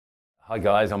Hi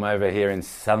guys, I'm over here in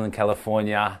Southern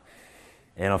California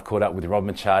and I've caught up with Rob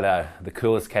Machado, the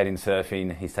coolest cat in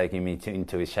surfing. He's taking me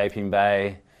into his shaping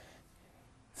bay,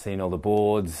 seeing all the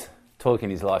boards, talking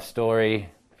his life story.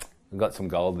 We've got some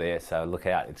gold there, so look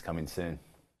out, it's coming soon.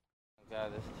 Oh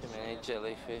God, there's too many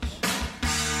jellyfish.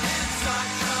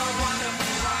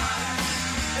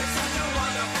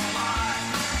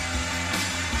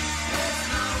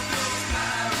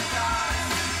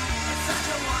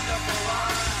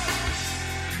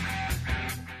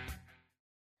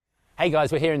 Hey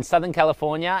guys, we're here in Southern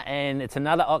California and it's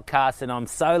another Oddcast and I'm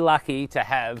so lucky to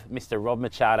have Mr. Rob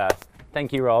Machado.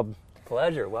 Thank you, Rob.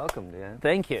 Pleasure, welcome, Dan.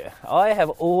 Thank you. I have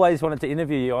always wanted to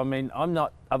interview you. I mean,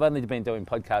 I've only been doing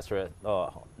podcasts for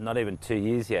not even 2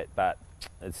 years yet, but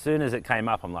as soon as it came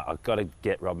up, I'm like, I've got to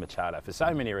get Rob Machado for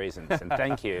so many reasons, and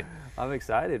thank you. I'm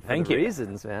excited for Thank the you.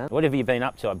 reasons, man. What have you been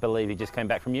up to? I believe you just came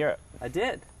back from Europe. I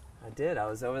did. I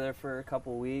was over there for a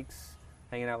couple weeks,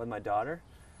 hanging out with my daughter.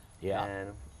 Yeah. And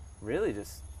really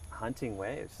just hunting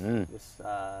waves. Mm. Just,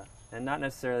 and not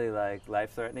necessarily like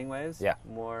life-threatening waves. Yeah.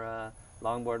 More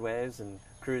longboard waves and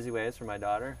cruisy waves for my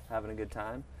daughter, having a good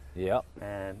time. Yep.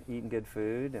 And eating good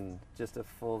food and just a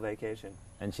full vacation.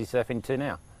 And she's surfing too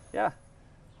now. Yeah.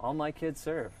 All my kids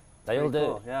surf. They all Pretty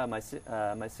do. cool. Yeah, my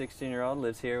 16-year-old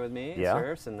lives here with me, Yeah.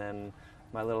 surfs, and then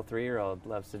my little 3-year-old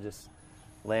loves to just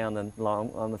lay on the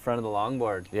front of the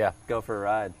longboard. Yeah. Go for a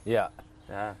ride. Yeah.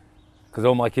 Yeah. Because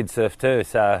all my kids surf too,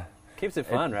 so Keeps it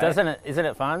fun, right? doesn't it? Isn't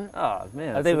it fun? Oh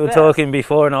man. I it's think the we were best. talking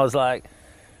before, and I was like,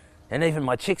 and even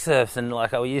my chick surfs, and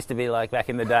like I used to be like back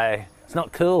in the day, it's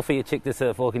not cool for your chick to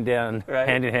surf walking down Right.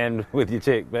 hand in hand with your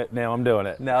chick, but now I'm doing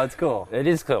it. No, it's cool. It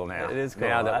is cool now. It is cool.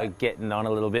 Now that we're getting on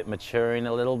a little bit, maturing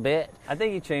a little bit. I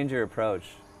think you change your approach.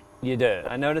 You do.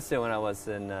 I noticed it when I was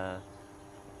in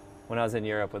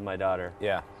Europe with my daughter.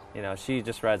 Yeah. You know, she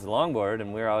just rides a longboard,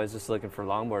 and we were always just looking for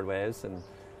longboard waves, and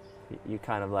you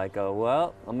kind of like go,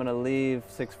 well, I'm going to leave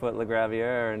 6-foot La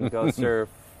Gravière and go surf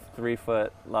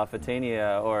 3-foot La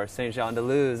Fatania or Saint Jean de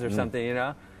Luz or something, you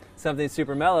know? Something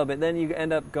super mellow, but then you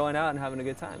end up going out and having a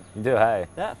good time. You do, hey?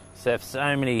 Yeah, Surf so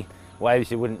many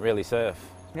waves you wouldn't really surf.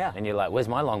 yeah, And you're like, where's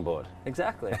my longboard?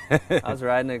 exactly. I was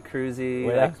riding a cruisy,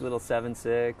 Yeah. like little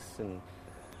 7.6 and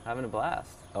having a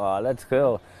blast. Oh, that's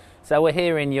cool. So we're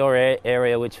here in your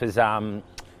area, which was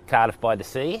Cardiff by the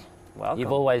Sea. Welcome.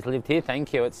 You've always lived here,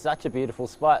 thank you. It's such a beautiful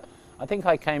spot. I think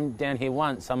I came down here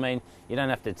once. I mean, you don't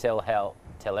have to tell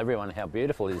everyone how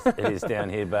beautiful it is down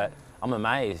here, but I'm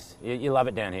amazed. You love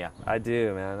it down here. I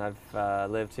do, man.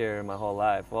 I've lived here my whole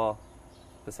life. Well,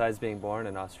 besides being born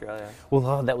in Australia.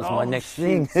 Well, that was my next shoot,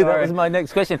 thing. That sorry. was my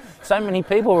next question. So many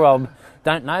people, Rob,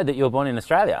 don't know that you were born in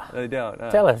Australia. They don't.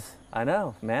 Tell us. I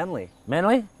know. Manly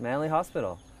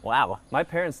Hospital. Wow, My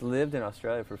parents lived in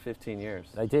Australia for 15 years.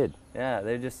 they did. Yeah,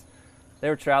 they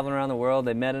were traveling around the world.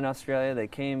 They met in Australia. They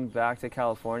came back to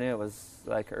California. It was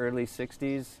like early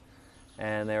 60s,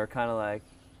 and they were kind of like,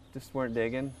 just weren't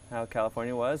digging how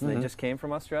California was. And They just came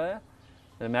from Australia.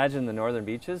 And imagine the northern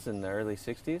beaches in the early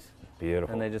 60s.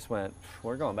 Beautiful. And they just went,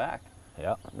 we're going back.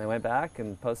 Yeah. And they went back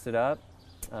and posted up.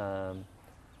 And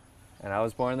I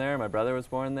was born there. My brother was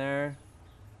born there.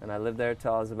 And I lived there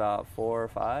till I was about 4 or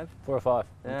 5. 4 or 5.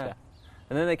 Yeah. Okay.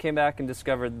 And then they came back and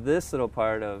discovered this little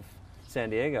part of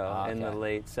San Diego in the Okay.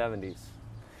 late 70s.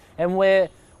 And where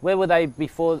were they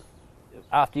before,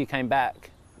 after you came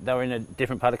back? They were in a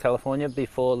different part of California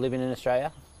before living in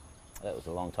Australia? That was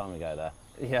a long time ago,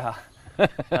 though.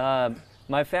 Yeah.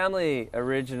 My family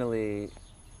originally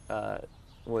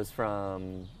was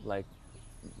from like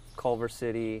Culver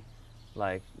City,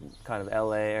 like kind of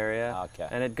LA area. Okay.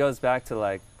 And it goes back to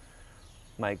like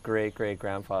my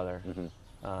great-great-grandfather.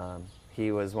 He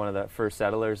was one of the first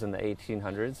settlers in the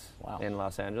 1800s Wow. in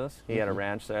Los Angeles. He had a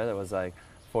ranch there that was like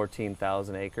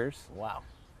 14,000 acres. Wow.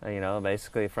 You know,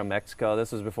 basically from Mexico.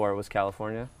 This was before it was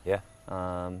California. Yeah.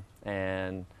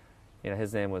 And, you know,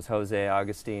 his name was Jose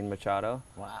Agustin Machado.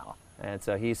 Wow. And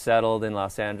so he settled in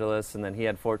Los Angeles, and then he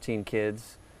had 14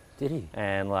 kids. Did he?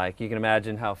 And, like, you can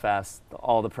imagine how fast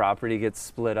all the property gets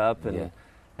split up. Yeah.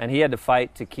 And he had to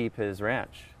fight to keep his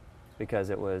ranch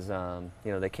because it was,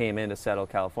 you know, they came in to settle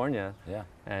California. Yeah.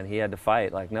 And he had to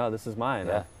fight, like, no, this is mine.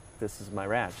 Yeah. This is my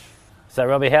ranch. So,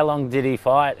 Robbie, how long did he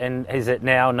fight? And is it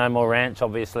now no more ranch,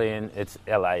 obviously, and it's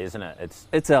LA, isn't it?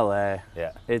 It's L.A.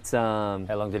 Yeah. It's, How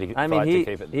long did he I fight mean,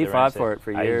 to keep it? he the fought ranch for there? it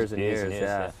for years and years,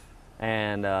 yeah.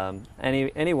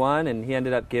 And he won, and he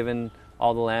ended up giving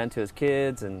all the land to his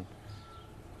kids. And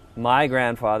my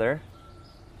grandfather,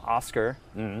 Oscar,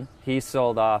 he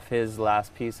sold off his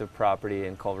last piece of property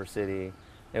in Culver City.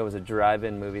 It was a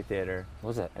drive-in movie theater.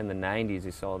 Was it? In the 90s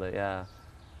he sold it, yeah.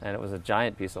 And it was a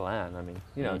giant piece of land. I mean,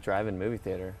 you know, drive-in movie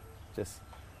theater. just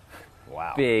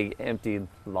Wow. big empty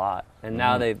lot. And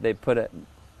now they put it.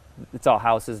 It's all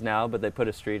houses now, but they put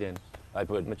a street in. They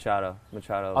put. Machado.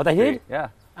 Oh, they Street. did? Yeah.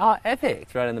 Oh, epic.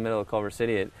 It's right in the middle of Culver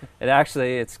City. It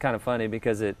actually, it's kind of funny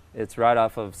because it's right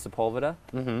off of Sepulveda.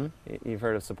 Mm-hmm. You've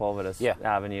heard of Sepulveda Yeah.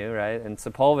 Avenue, right? And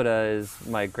Sepulveda is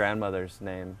my grandmother's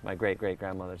name, my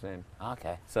great-great-grandmother's name.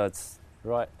 Okay. So it's,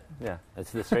 Right. yeah,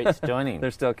 It's the streets joining. they're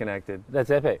still connected. That's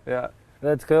epic. Yeah.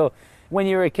 That's cool. When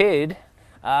you were a kid,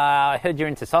 I heard you're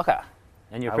into soccer,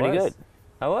 and you're pretty good.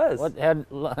 I was.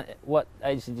 What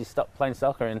age did you stop playing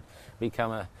soccer and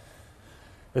become a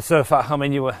surfer? I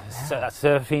mean, you were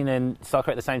surfing and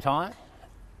soccer at the same time?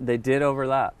 They did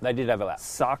overlap. They did overlap.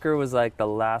 Soccer was like the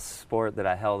last sport that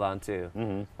I held on to.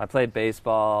 Mm-hmm. I played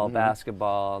baseball, Mhm.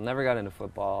 basketball, never got into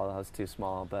football. I was too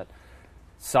small, but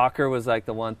soccer was like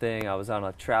the one thing. I was on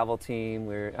a travel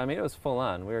team. It was full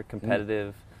on. We were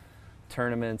competitive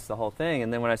tournaments, the whole thing.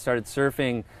 And then when I started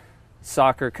surfing,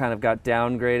 soccer kind of got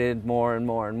downgraded more and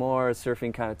more and more.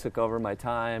 Surfing kind of took over my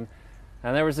time.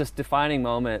 And there was this defining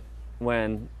moment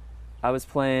when I was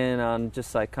playing on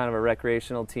just like kind of a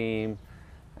recreational team,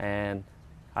 and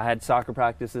I had soccer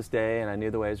practice this day, and I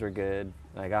knew the waves were good.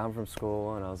 And I got home from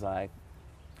school, and I was like,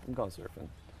 I'm going surfing.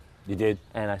 You did?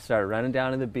 And I started running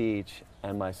down to the beach,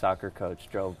 and my soccer coach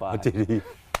drove by. Did he?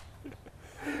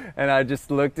 And I just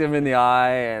looked him in the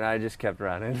eye, and I just kept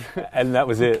running. And that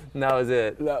was it? And that was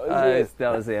it. That was it.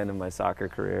 That was the end of my soccer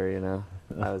career, you know.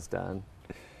 I was done.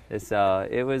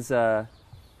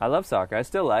 I love soccer. I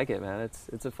still like it, man.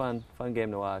 It's a fun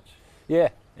game to watch. Yeah.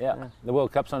 Yeah. The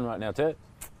World Cup's on right now too.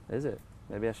 Is it?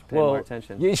 Maybe I should pay more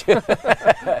attention. You should.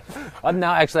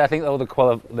 No, actually, I think all the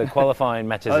qualifying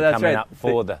matches are that's coming right. up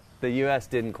for the. The U.S.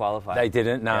 didn't qualify. They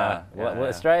didn't. No. Yeah, Well, yeah.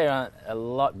 Australia aren't a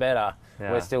lot better.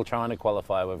 Yeah. We're still trying to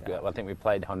qualify. I think we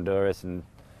played Honduras and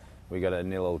we got a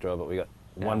 0-0 draw, but we got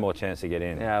one more chance to get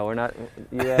in. Yeah, we're not.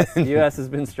 U.S. has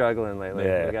been struggling lately.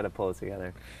 Yeah. We got to pull it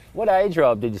together. What age,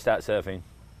 Rob, did you start surfing?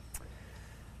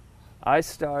 I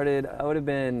would have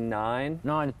been 9.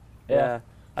 9. Yeah.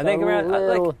 I So think around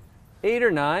little- like 8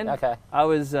 or 9. Okay. I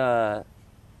was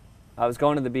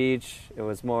going to the beach. It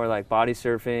was more like body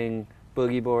surfing,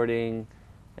 boogie boarding,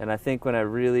 and I think when I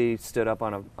really stood up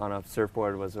on a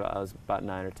surfboard I was about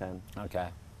 9 or 10. Okay.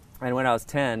 And when I was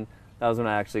 10, that was when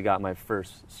I actually got my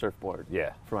first surfboard.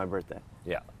 Yeah. For my birthday.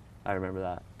 Yeah. I remember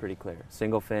that pretty clear.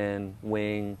 Single fin,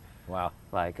 wing, Wow.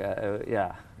 like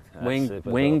yeah, That's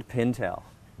super winged pintail.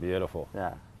 Beautiful.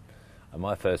 Yeah. And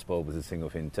my first board was a single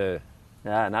fin too.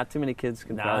 Yeah, not too many kids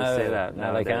can probably say that.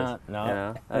 No, they nowadays. can't. No.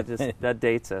 You know, that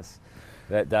dates us.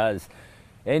 That does.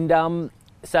 And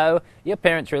so your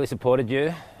parents really supported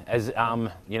you as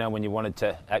when you wanted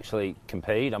to actually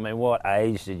compete. I mean, what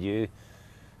age did you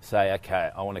say,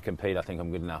 okay, I want to compete, I think I'm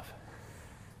good enough?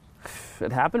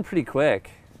 It happened pretty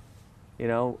quick. You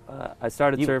know, I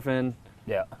started surfing.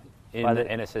 Yeah. In By the the-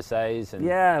 NSSAs and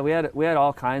Yeah, we had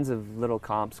all kinds of little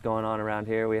comps going on around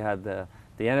here. We had the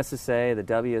NSSA, the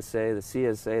WSA, the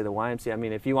CSA, the YMCA. I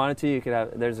mean, if you wanted to, you could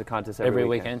have. There's a contest every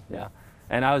weekend. Yeah,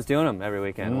 and I was doing them every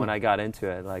weekend Mm. when I got into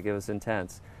it. Like it was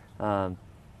intense. But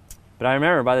I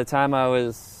remember by the time I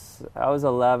was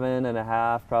 11 and a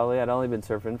half, probably. I'd only been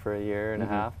surfing for a year and a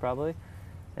half, probably.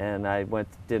 And I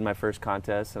did my first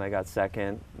contest, and I got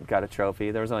second, got a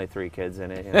trophy. There was only 3 kids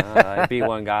in it. You know? I beat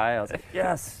one guy. I was like,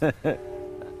 yes.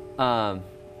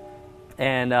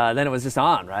 And then it was just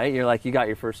on, right? You're like, you got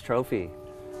your first trophy.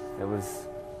 It was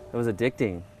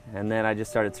addicting. And then I just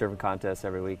started surfing contests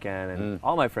every weekend, and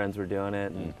all my friends were doing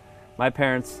it. And my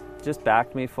parents just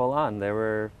backed me full on. They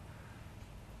were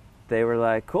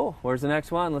like, cool, where's the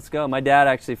next one? Let's go. My dad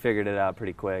actually figured it out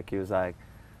pretty quick. He was like,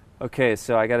 okay,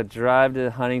 so I got to drive to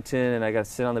Huntington, and I got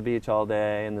to sit on the beach all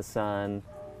day in the sun.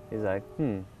 He's like,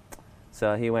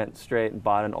 So he went straight and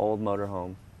bought an old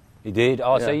motorhome. You did?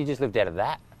 Oh, so Yeah. you just lived out of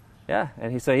that? Yeah,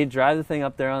 and he'd drive the thing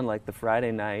up there on like the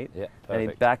Friday night, Yeah, and he'd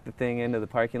perfect. back the thing into the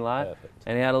parking lot, Perfect.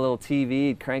 and he had a little TV.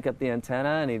 He'd crank up the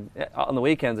antenna, and on the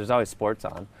weekends there's always sports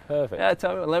on. Perfect.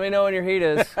 Yeah, let me know when your heat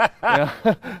is. You know?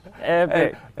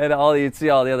 Epic. and you'd see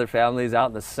all the other families out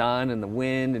in the sun and the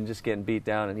wind and just getting beat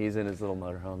down, and he's in his little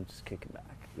motorhome just kicking back.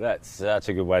 That's such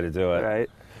a good way to do it. Right?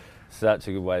 Such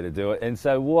a good way to do it. And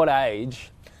so what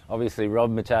age, obviously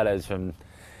Rob Machado's from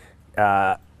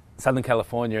Southern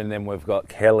California, and then we've got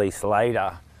Kelly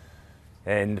Slater,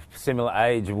 and similar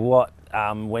age,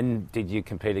 when did you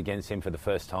compete against him for the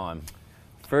first time?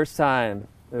 First time,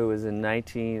 it was in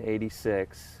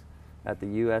 1986 at the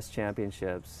U.S.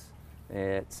 Championships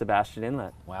at Sebastian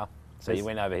Inlet. Wow. So you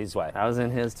went over his way. I was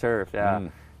in his turf, yeah.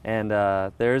 And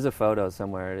there is a photo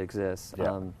somewhere. It exists.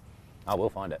 Yeah. We'll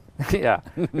find it. Yeah.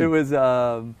 It was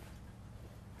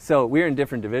So we were in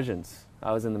different divisions.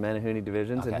 I was in the Manahuni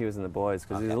divisions, and Okay. he was in the boys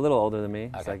because he's Okay. a little older than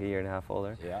me. He's Okay. like a year and a half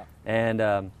older. Yeah.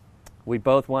 And we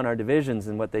both won our divisions,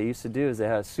 and what they used to do is they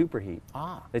had a super heat.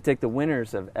 Ah. They take the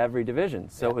winners of every division.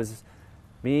 So Yeah. it was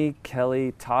me,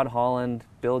 Kelly, Todd Holland,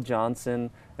 Bill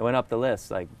Johnson. It went up the list,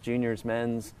 like juniors,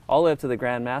 men's, all the way up to the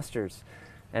Grand Masters.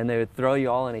 And they would throw you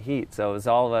all in a heat. So it was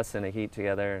all of us in a heat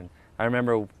together. And I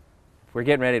remember we're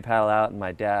getting ready to paddle out, and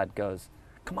my dad goes,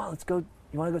 "Come on, let's go.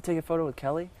 You want to go take a photo with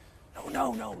Kelly?"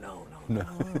 No.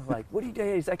 Like, what are you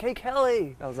doing? He's like, "Hey,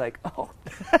 Kelly." I was like, "Oh."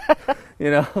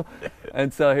 You know?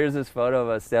 And so here's this photo of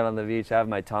us standing on the beach. I have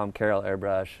my Tom Carroll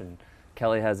airbrush, and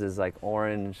Kelly has his like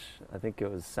orange, I think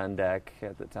it was Sun Deck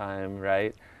at the time,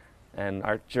 right? And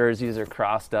our jerseys are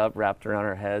crossed up, wrapped around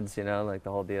our heads, you know, like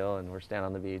the whole deal, and we're standing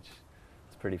on the beach.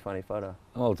 It's a pretty funny photo.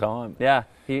 All time. Yeah,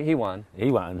 he won. He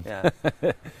won. Yeah.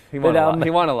 He won, But, a lot. He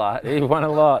won a lot. He won a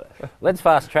lot. Let's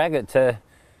fast track it to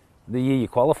the year you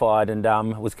qualified. And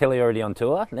was Kelly already on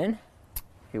tour then?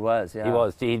 He was, yeah. He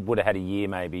was. He would have had a year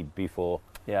maybe before.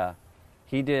 Yeah.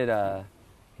 He did.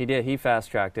 He fast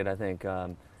tracked it, I think.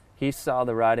 He saw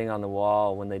the writing on the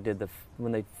wall when they did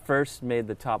when they first made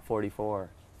the top 44.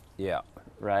 Yeah.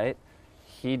 Right?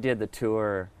 He did the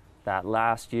tour that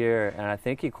last year, and I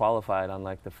think he qualified on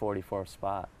like the 44th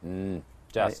spot. Just.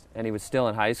 Right? And he was still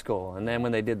in high school. And then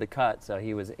when they did the cut, so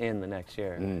he was in the next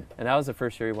year. And that was the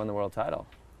first year he won the world title.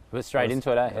 Went straight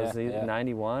into it, eh? It was Yeah.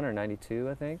 91 or 92,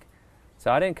 I think.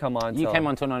 So I didn't come on You till came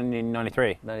on tour in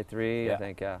 1993. 93, Yeah. I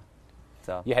think, yeah.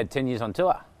 So, You had 10 years on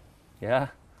tour. yeah.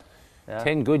 Yeah.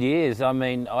 10 good years. I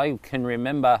mean, I can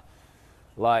remember,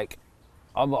 like,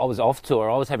 I was off tour.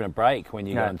 I was having a break when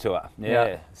you got Yeah. on tour.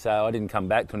 Yeah. So I didn't come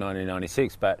back till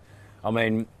 1996. But, I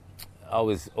mean, I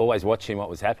was always watching what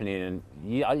was happening. And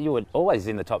you were always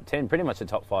in the top 10, pretty much the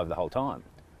top 5 the whole time.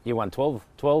 You won 12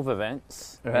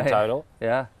 events in Right. total.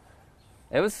 Yeah.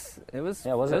 It was Yeah, was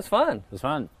it it? was fun. It was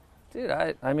fun. Dude,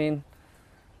 I mean,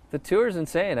 the tour's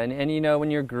insane. And you know,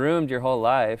 when you're groomed your whole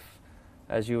life,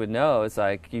 as you would know, it's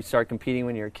like you start competing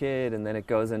when you're a kid, and then it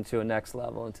goes into a next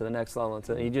level, into the next level,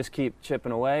 until you just keep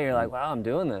chipping away. You're like, wow, I'm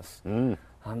doing this.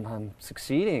 I'm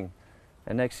succeeding.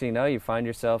 And next thing you know, you find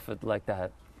yourself at like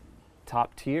that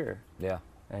top tier. Yeah.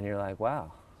 And you're like,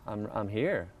 wow, I'm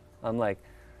here. I'm like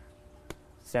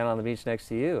standing on the beach next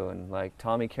to you, and like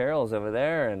Tommy Carroll's over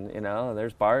there, and you know,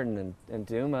 there's Barton and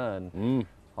Duma and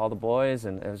all the boys,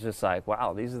 and it was just like,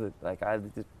 wow, these are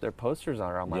the their posters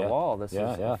are on my Yeah. wall. This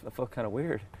Yeah, is yeah. I feel kind of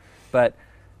weird, but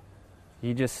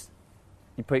you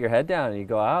put your head down and you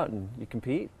go out and you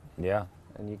compete Yeah.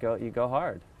 and you go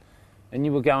hard. And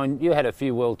you had a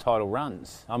few world title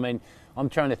runs. I mean, I'm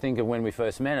trying to think of when we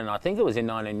first met, and I think it was in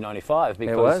 1995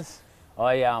 because It was.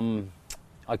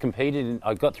 I competed.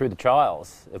 I got through the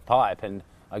trials of pipe, and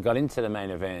I got into the main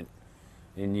event.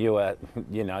 And you were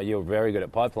very good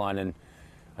at pipeline, and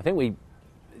I think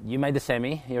you made the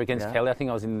semi. You're against Yeah. Kelly. I think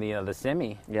I was in the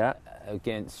semi Yeah.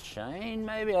 against Shane,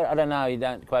 maybe. I don't know. You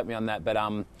don't quote me on that, but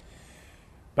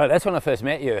that's when I first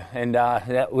met you, and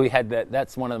we had that.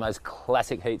 That's one of the most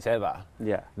classic heats ever.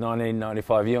 Yeah.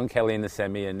 1995. You and Kelly in the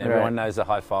semi, and everyone knows the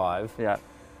high five. Yeah.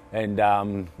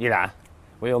 And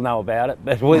we all know about it,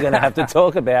 but we're going to have to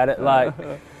talk about it. Like,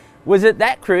 was it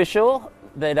that crucial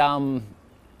that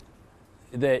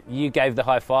that you gave the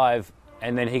high five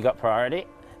and then he got priority?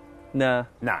 No.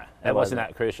 No, It it wasn't wasn't.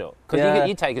 that crucial. Because Yeah.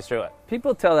 you take us through it.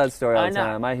 People tell that story all I the know.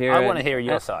 time. I hear I it. want to hear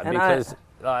your And- side and because,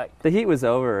 like, the heat was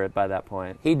over by that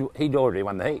point. he'd already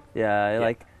won the heat. Yeah,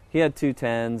 like he had 2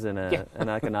 10s and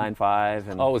like a 9.5,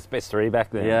 and I was best 3 back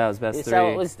then. Yeah, I was best So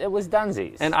 3. it was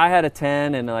Dunsies. And I had a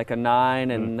 10 and like a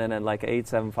 9 and then like an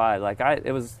 8.75. Like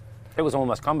it was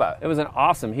almost combo. an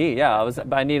awesome heat. Yeah,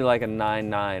 but I needed like a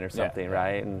 9.9 or something, yeah.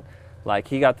 right? And like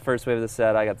he got the first wave of the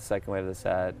set, I got the second wave of the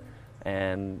set,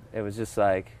 and it was just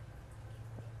like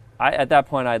at that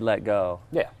point I'd let go.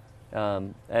 Yeah.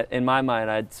 In my mind,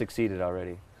 I'd succeeded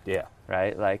already. Yeah.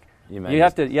 Right? Like You you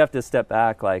have to step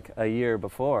back like a year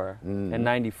before. In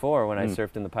 '94 when I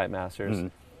surfed in the Pipe Masters,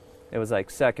 it was like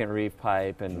second reef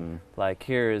pipe, and like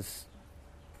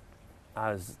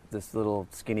I was this little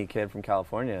skinny kid from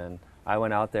California, and I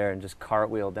went out there and just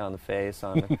cartwheeled down the face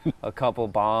on a couple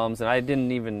bombs, and I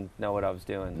didn't even know what I was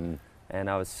doing, and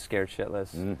I was scared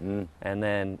shitless. And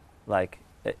then like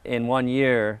in 1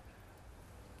 year,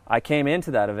 I came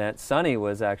into that event. Sonny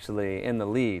was actually in the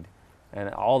lead, and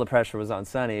all the pressure was on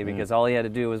Sonny because all he had to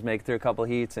do was make through a couple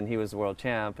heats, and he was the world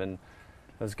champ, and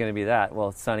it was going to be that.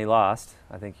 Well, Sonny lost.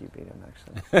 I think you beat him,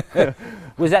 actually.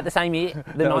 Was that the same year?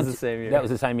 That was the same year. That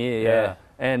was the same year, yeah.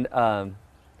 And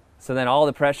so then all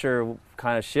the pressure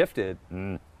kind of shifted,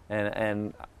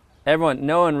 and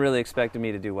no one really expected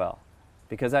me to do well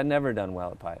because I'd never done well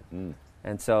at pipe.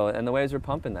 And the waves were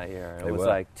pumping that year. It was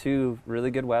like 2 really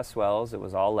good west swells. It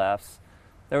was all lefts.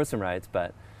 There was some rights,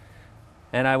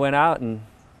 and I went out and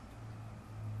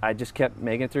I just kept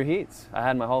making it through heats. I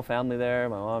had my whole family there,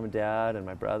 my mom and dad and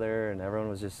my brother, and everyone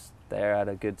was just there. I had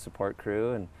a good support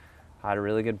crew, and I had a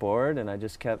really good board, and I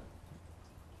just kept.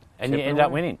 And you ended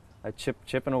up winning. I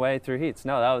chipping away through heats.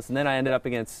 No, and then I ended up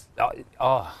against.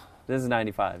 This is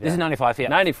 95. Yeah. This is 95. Yeah.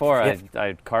 94. Yeah.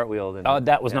 I cartwheeled. And,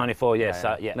 that was 94. Yes.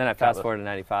 Yeah. Then I fast forward to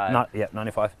 95.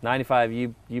 95. 95.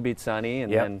 You beat Sonny,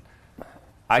 and then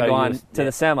I go on to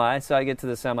the semi. So I get to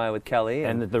the semi with Kelly,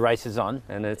 and the race is on.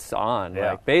 And it's on.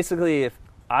 Yeah. Like basically, if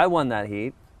I won that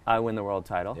heat, I win the world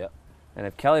title. Yeah. And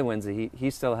if Kelly wins the heat, he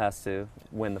still has to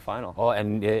win the final. Oh,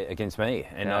 and against me,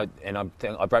 and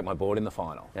I broke my board in the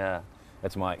final. Yeah.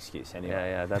 That's my excuse,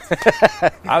 anyway. Yeah.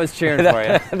 That's. I was cheering for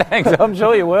you. Thanks. I'm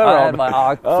sure you were. I had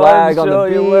my flag on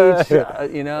the beach. I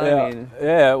mean.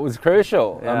 Yeah, it was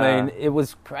crucial. Yeah. I mean, it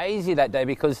was crazy that day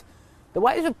because the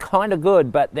waves were kind of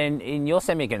good, but then in your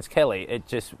semi against Kelly, it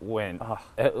just went.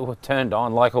 It turned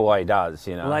on like Hawaii does,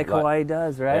 you know. Like Hawaii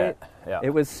does, right? Yeah. It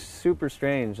was super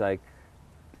strange. Like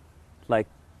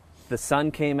the sun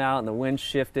came out and the wind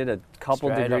shifted a couple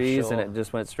degrees offshore. and it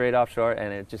just went straight offshore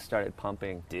and it just started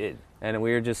pumping. It did. And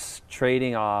we were just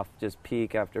trading off just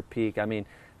peak after peak. I mean,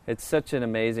 it's such an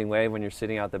amazing wave when you're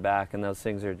sitting out the back and those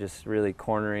things are just really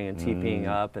cornering and TPing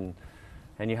up and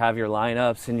you have your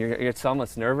lineups and it's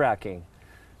almost nerve-wracking.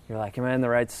 You're like, am I in the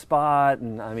right spot?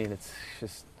 And I mean,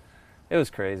 it was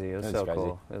crazy. It was so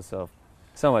cool. It was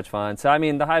so much fun. So I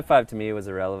mean, the high five to me was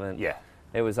irrelevant. Yeah.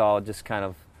 It was all just kind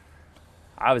of.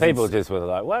 People just were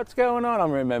like, "What's going on?" I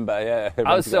remember,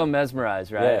 I was so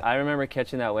mesmerized, right? Yeah. I remember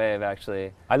catching that wave,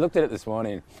 actually. I looked at it this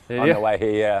morning on the way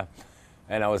here,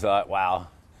 and I was like, "Wow,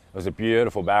 it was a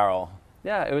beautiful barrel."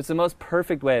 Yeah, it was the most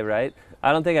perfect wave, right?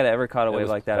 I don't think I'd ever caught a wave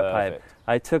like that at pipe.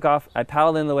 I took off. I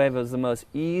paddled in the wave. It was the most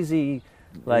easy,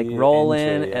 roll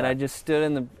in, and I just stood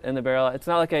in the barrel. It's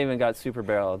not like I even got super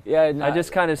barreled. Yeah, no. I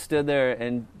just kind of stood there,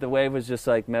 and the wave was just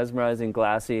like mesmerizing,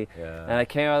 glassy. Yeah. And I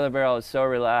came out of the barrel. I was so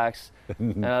relaxed.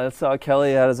 And I saw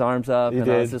Kelly had his arms up, I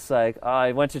was just like,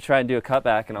 I went to try and do a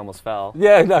cutback and almost fell.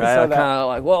 Yeah, no, right? I kind that. of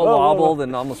like wobbled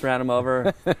and almost ran him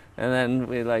over, and then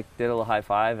we did a little high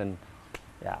five and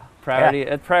priority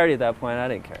at that point I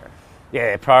didn't care.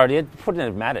 Yeah, priority. It wouldn't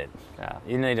have mattered. Yeah,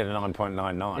 you needed a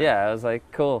 9.99. Yeah, I was like,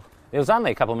 cool. There was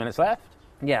only a couple of minutes left.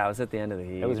 Yeah, I was at the end of the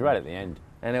heat. It was right at the end,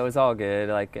 and it was all good.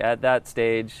 Like at that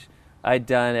stage, I'd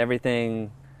done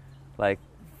everything. Like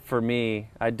for me,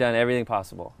 I'd done everything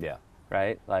possible. Yeah.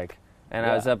 Right? Like, and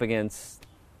I was up against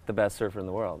the best surfer in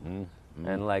the world.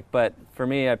 And but for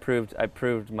me, I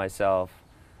proved myself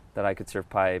that I could surf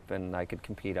pipe and I could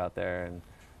compete out there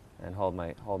and hold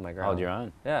my ground. Hold your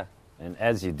own. Yeah. And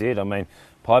as you did, I mean,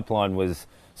 Pipeline was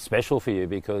special for you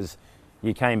because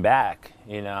you came back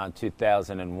in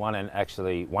 2001 and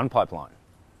actually won Pipeline.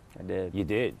 I did. You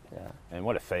did. Yeah. And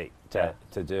what a feat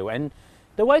to do. And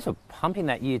the waves were pumping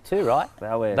that year too, right?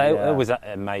 That way, It was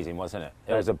amazing, wasn't it?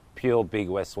 It was a pure big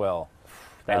west swell.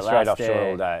 And straight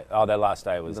offshore all day. Oh, that last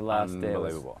day was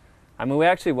unbelievable. I mean, we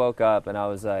actually woke up and I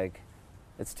was like,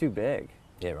 it's too big.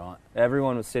 Yeah, right.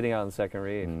 Everyone was sitting out on the second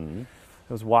reef. It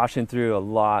was washing through a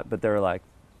lot, but they were like,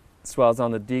 swells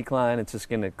on the decline, it's just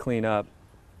going to clean up.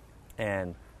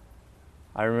 And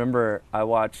I remember I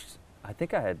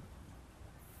think I had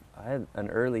an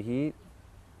early heat.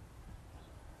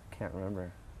 Can't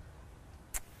remember.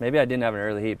 Maybe I didn't have an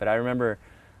early heat, but I remember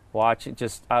watching.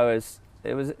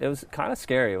 It was kind of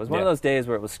scary. It was one of those days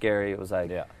where it was scary. It was like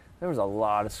there was a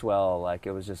lot of swell. Like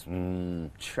it was just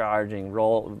charging,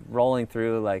 rolling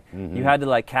through. Like you had to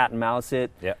like cat and mouse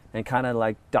it and kind of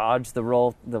like dodge the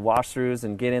wash throughs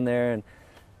and get in there.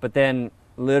 But then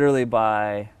literally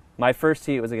by my first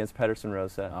heat was against Pedersen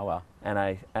Rosa. Oh wow! And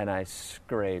I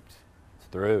scraped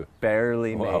through.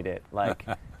 Barely made it. Like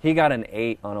he got an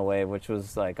 8 on a wave, which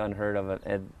was like unheard of.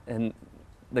 And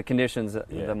the conditions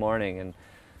the morning, and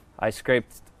I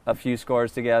scraped a few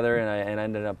scores together, and I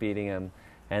ended up beating him.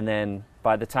 And then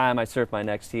by the time I surfed my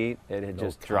next heat, it had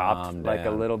just dropped like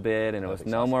a little bit, and it was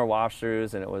no more wash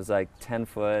throughs, and it was like 10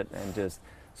 foot and just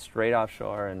straight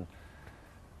offshore, and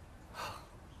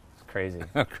it's crazy.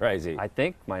 Crazy. I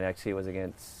think my next heat was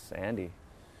against Andy.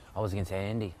 I was against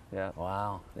Andy. Yeah.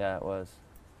 Wow. Yeah, it was.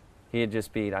 He had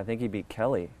just I think he beat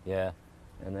Kelly. Yeah.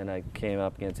 And then I came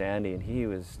up against Andy, and he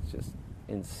was just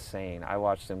insane. I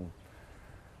watched him.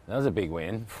 That was a big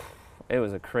win. It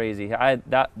was a crazy.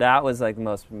 That was like the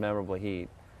most memorable heat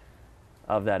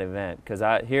of that event, because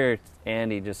I hear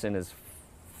Andy just in his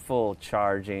full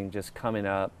charging, just coming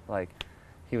up. Like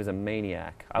he was a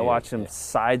maniac. I Yeah, watched him yeah.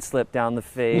 side slip down the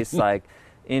face, like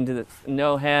into the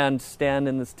no hand stand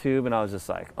in this tube, and I was just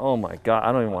like, oh my God,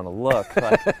 I don't even want to look.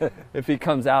 Like, if he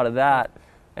comes out of that,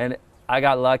 and I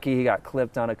got lucky, he got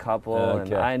clipped on a couple, and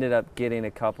Okay. I ended up getting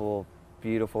a couple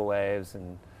beautiful waves,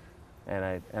 and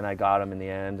I got him in the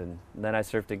end, and then I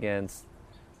surfed against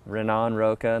Renan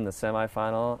Roca in the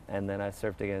semifinal, and then I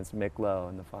surfed against Mick Lowe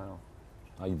in the final.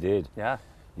 Oh, you did. Yeah.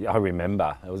 Yeah, I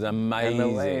remember. It was amazing.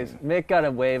 And the waves. Mick got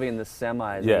a wave in the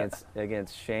semis Yeah.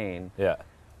 against Shane, Yeah,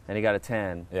 and he got a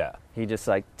 10. yeah. He just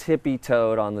like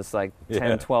tippy-toed on this like 10,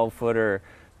 Yeah. 12-footer,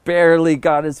 barely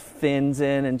got his fins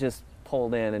in and just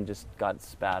pulled in and just got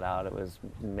spat out. It was,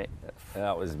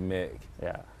 That was Mick.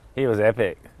 yeah. He was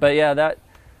epic. But yeah,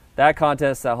 that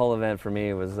contest, that whole event for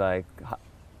me was like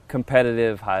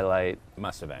competitive highlight.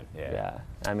 Must have been. Yeah. Yeah.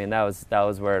 I mean, that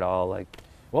was where it all like.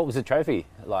 What was the trophy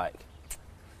like?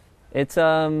 It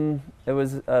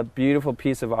was a beautiful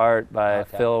piece of art by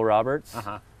Okay. Phil Roberts,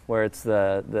 Uh-huh. where it's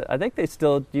the I think they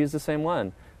still use the same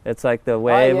one. It's like the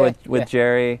wave yeah, with yeah.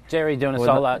 Jerry. Jerry doing a with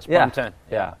soul the- arch yeah, bomb turn.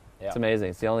 Yeah. Yeah. It's amazing.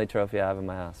 It's the only trophy I have in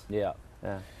my house. Yeah.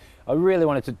 Yeah. I really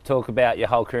wanted to talk about your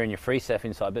whole career and your free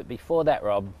surfing side, but before that,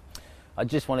 Rob, I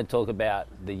just want to talk about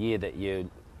the year that you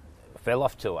fell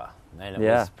off tour. And it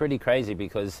Yeah. was pretty crazy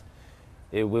because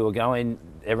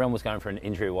everyone was going for an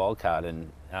injury wildcard,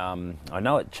 and I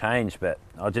know it changed, but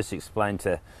I'll just explain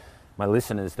to my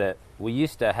listeners that we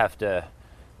used to have to, it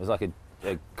was like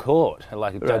a court,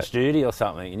 like a Right. Judge Judy or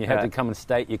something, and you had to Right. come and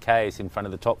state your case in front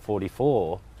of the top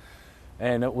 44,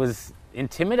 and it was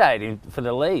intimidating for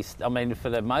the least, I mean for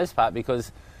the most part,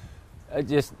 because it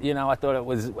just, I thought it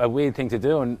was a weird thing to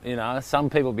do, and some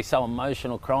people would be so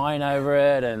emotional crying over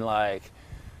it, and like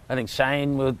I think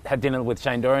Shane had dinner with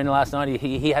Shane Dorian last night.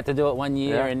 He had to do it one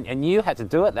year, Yeah. and you had to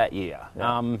do it that year.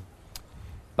 Yeah.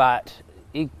 But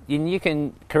you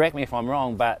can correct me if I'm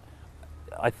wrong, but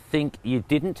I think you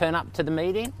didn't turn up to the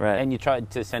meeting, Right. and you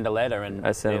tried to send a letter, and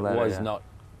I sent a it letter, was yeah. not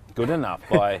good enough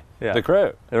by Yeah. the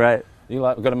crew. Right. You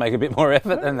got to make a bit more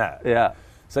effort than that. Yeah.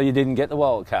 So you didn't get the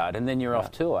wild card, and then you're off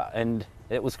tour, and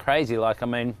it was crazy. Like, I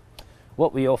mean,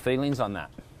 what were your feelings on that?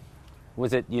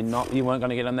 Was it you weren't going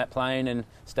to get on that plane and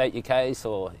state your case,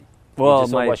 or Well, you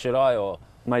just thought, why should I? Or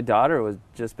My daughter was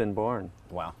just been born.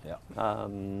 wow, yeah,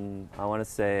 I want to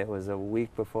say it was a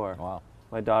week before. wow,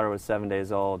 My daughter was 7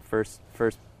 days old, first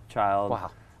child.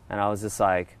 wow, And I was just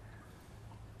like,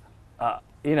 I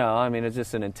mean, it's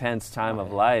just an intense time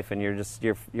of life, and you're just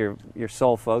your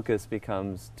sole focus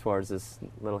becomes towards this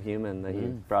little human that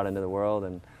you brought into the world,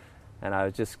 and I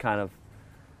was just kind of,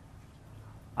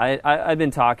 I'd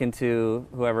been talking to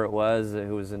whoever it was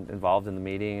who was involved in the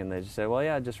meeting, and they just said, well,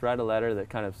 yeah, just write a letter that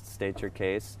kind of states your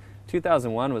case.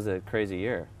 2001 was a crazy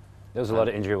year. there was a lot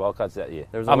of injury wildcards that year.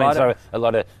 There was a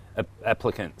lot of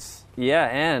applicants. Yeah,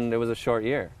 and it was a short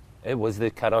year. It was the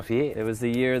cutoff year. It was the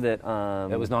year that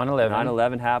It was 9/11.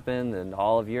 9/11 happened, and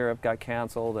all of Europe got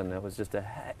canceled, and it was just it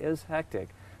was hectic.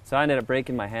 So I ended up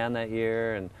breaking my hand that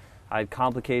year, and I had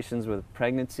complications with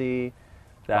pregnancy.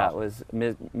 That Wow. was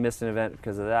missed an event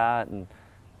because of that, and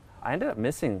I ended up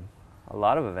missing a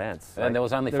lot of events. And there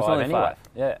was only there five anyway.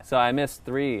 Yeah. So I missed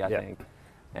 3, I Yeah. think,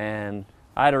 and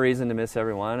I had a reason to miss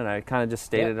everyone, and I kind of just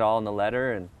stated it all in the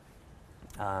letter, and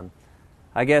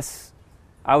I guess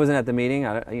I wasn't at the meeting.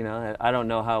 I don't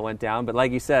know how it went down, but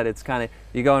like you said, it's kind of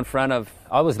you go in front of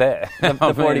I was there. the I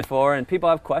mean, 44, and people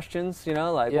have questions.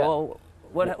 Like, Yeah. well,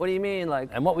 what do you mean? Like,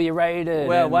 And what were you rated?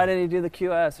 well, and- why did he do the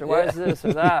QS, or why Yeah. is this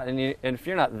or that? And if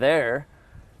you're not there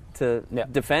to Yeah.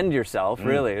 defend yourself,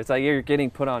 really, it's like you're getting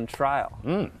put on trial,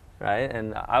 Mm. right?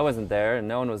 And I wasn't there, and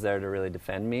no one was there to really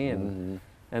defend me, and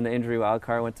the injury wild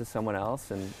card went to someone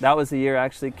else, and that was the year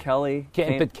actually Kelly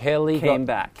But Kelly came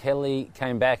back. Kelly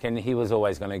came back, and he was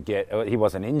always going to get. He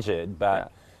wasn't injured,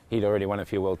 but he'd already won a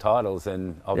few world titles,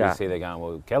 and obviously they're going,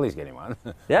 well, Kelly's getting one.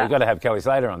 Yeah. We've got to have Kelly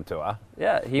Slater on tour,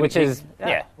 Yeah, which is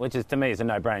to me is a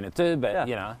no-brainer too. But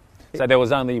Yeah. so there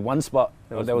was only one spot.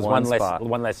 There was one one spot.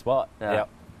 less spot. Yeah. Yep.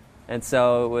 And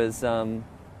so it was,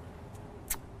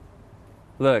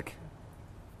 look,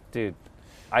 dude,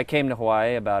 I came to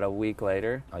Hawaii about a week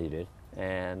later, Oh, you did.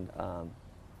 and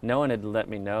no one had let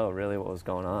me know really what was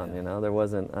going on. Yeah. There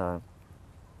wasn't a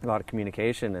lot of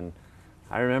communication, and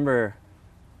I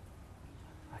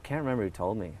can't remember who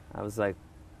told me. I was like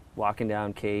walking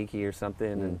down Keiki or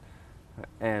something,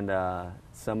 and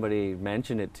somebody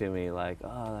mentioned it to me, like,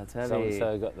 oh, that's heavy.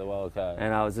 So got the wild card.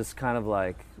 And I was just kind of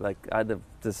like I had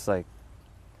this like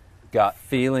Gut.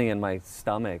 feeling in my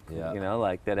stomach, Yeah.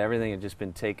 like that everything had just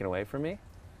been taken away from me.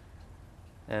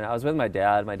 And I was with my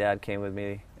dad. My dad came with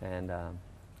me, and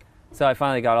so I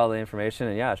finally got all the information.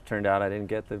 And yeah, it turned out I didn't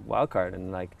get the wild card.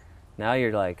 And like Now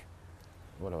you're like,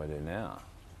 What do I do now?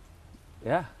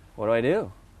 yeah, what do I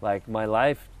do? Like my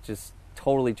life just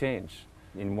totally changed.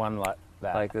 In one like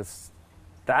that. Like this,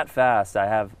 that fast.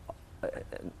 I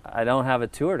don't have a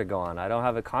tour to go on. I don't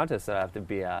have a contest that I have to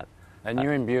be at. And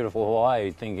you're in beautiful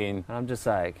Hawaii thinking, And I'm just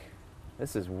like,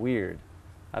 this is weird.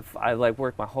 I like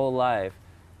worked my whole life,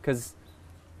 because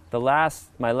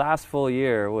my last full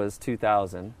year was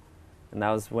 2000, and that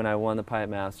was when I won the Pipe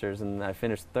Masters, and I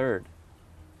finished third.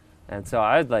 And so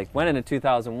I like went into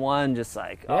 2001 just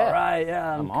like, all right,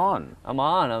 yeah, I'm on. I'm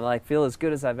like feel as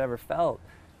good as I've ever felt.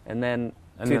 And then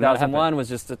And then 2001 was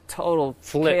just a total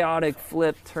chaotic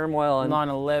flip, turmoil, and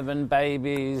 9/11,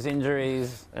 babies,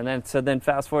 injuries. And then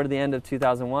fast forward to the end of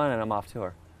 2001, and I'm off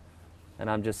tour. And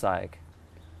I'm just like,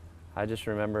 I just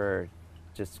remember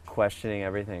just questioning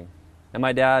everything. And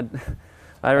my dad,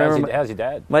 I remember. How's your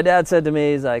dad? My dad said to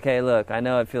me, he's like, "Hey, look, I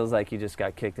know it feels like you just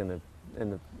got kicked in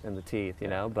the teeth, you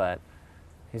know, but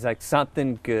he's like,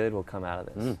 something good will come out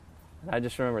of this." And I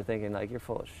just remember thinking, like, you're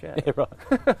full of shit. Yeah,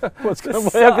 right. This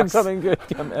How can sucks. something good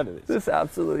come out of this? This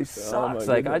absolutely sucks.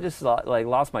 my Like, I goodness. just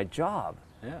lost my job.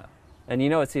 Yeah. And you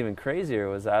know what's even crazier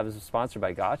was I was sponsored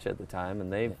by Gotcha at the time,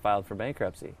 and they filed for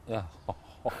bankruptcy. Yeah.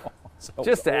 So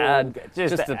Just to add,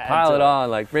 just to pile it on,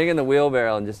 like bring in the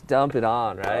wheelbarrow and just dump it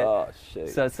on, right? Oh shit.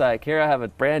 So it's like, here I have a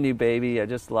brand new baby. I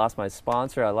just lost my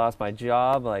sponsor. I lost my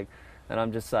job. Like, and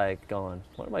I'm just like going,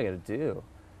 what am I gonna do?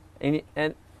 And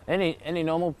any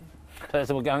normal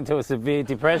person will go into a severe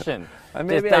depression.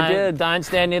 maybe Just I did. Don't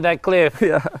stand near that cliff.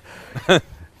 Yeah.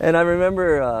 And I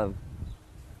remember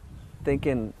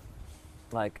thinking,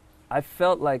 like, I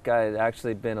felt like I'd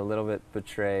actually been a little bit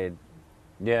betrayed,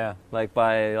 Yeah. like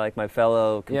by like my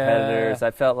fellow competitors. Yeah.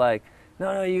 I felt like,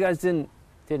 no, you guys didn't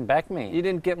back me. you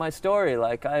didn't get my story.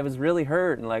 Like, I was really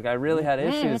hurt, and like I really had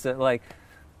issues that, like,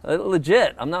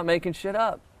 legit. I'm not making shit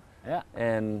up. Yeah.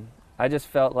 And I just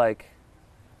felt like,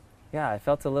 yeah, I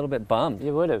felt a little bit bummed.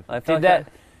 You would have. I felt Did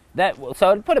that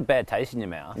so it put a bad taste in your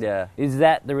mouth. Yeah. Is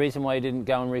that the reason why you didn't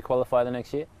go and requalify the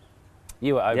next year?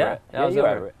 You were over Yeah, it. I was you were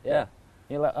over it. Yeah.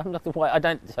 You're like, I'm not the way.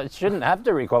 I shouldn't have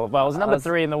to requalify. I was number I was-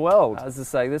 3 in the world. I was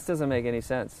just like, this doesn't make any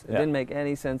sense. It Yeah. didn't make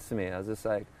any sense to me. I was just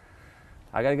like,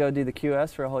 I gotta go do the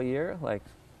QS for a whole year? Like,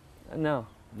 no,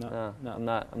 No. I'm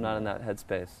not in that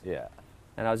headspace. Yeah.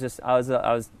 And I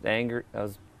was angry.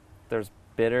 There's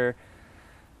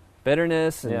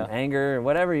bitterness and Yeah. anger and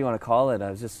whatever you want to call it. I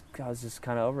was just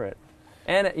kind of over it.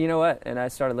 And you know what? And I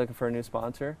started looking for a new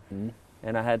sponsor. Mhm.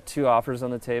 And I had 2 offers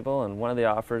on the table, and one of the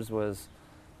offers was,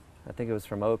 I think it was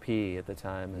from OP at the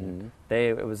time, and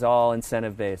it was all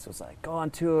incentive based. It was like, go on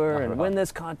tour and win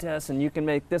this contest, and you can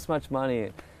make this much money.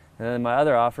 And then my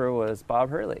other offer was Bob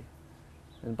Hurley,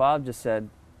 and Bob just said,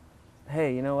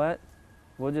 hey, you know what?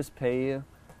 We'll just pay you.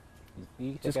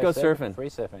 You Just go surfing. Free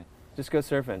surfing. Just go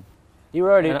surfing. You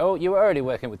were already And you were already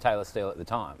working with Taylor Steele at the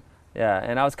time. Yeah,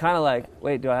 and I was kind of like,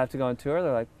 wait, do I have to go on tour?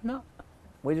 They're like, No.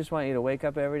 we just want you to wake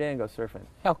up every day and go surfing.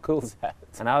 How cool is that?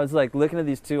 And I was like looking at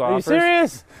these 2 Are you offers.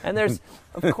 serious? And there's,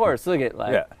 of course, look at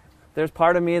like, Yeah. there's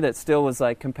part of me that still was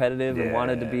like competitive and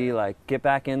wanted to Yeah. be like, get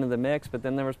back into the mix. But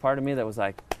then there was part of me that was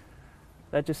like,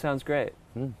 that just sounds great.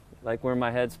 Like where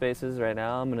my headspace is right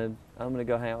now, I'm gonna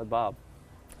go hang out with Bob.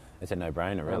 It's a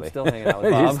no-brainer, really. I'm still hanging out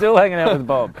with You're Bob. still hanging out with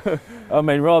Bob. I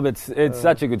mean, Rob, it's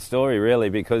such a good story, really,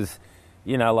 because,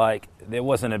 you know, like, there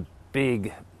wasn't a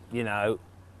big, you know,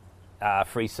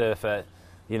 free surfer,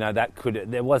 you know,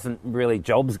 there wasn't really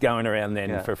jobs going around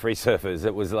then for free surfers.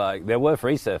 It was like, there were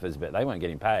free surfers, but they weren't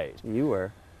getting paid. You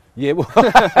were. Yeah, well,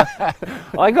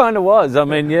 I kind of was. I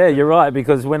mean, yeah, you're right,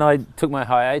 because when I took my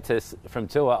hiatus from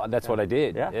tour, that's what I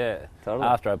did. Yeah, totally.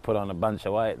 After I put on a bunch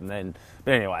of weight, and then,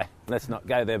 but anyway, let's not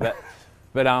go there. But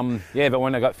when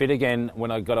I got fit again,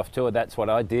 when I got off tour, that's what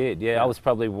I did. Yeah, I was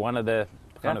probably one of the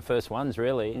kind of first ones,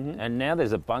 really. And now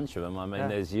there's a bunch of them. I mean,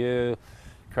 there's you,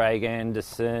 Craig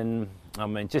Anderson. I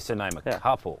mean, just to name a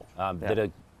couple that are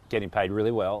getting paid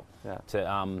really well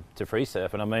to free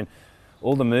surf. And I mean,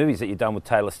 all the movies that you've done with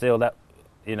Taylor Steele, that,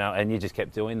 you know, and you just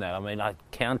kept doing that. I mean,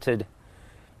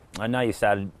 I know you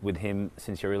started with him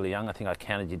since you're really young. I think I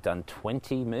counted you've done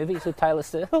 20 movies with Taylor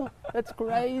Steele. That's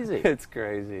crazy. It's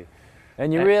crazy.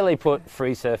 And you really put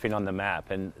free surfing on the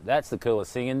map, and that's the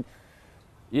coolest thing. And,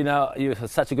 you know, you're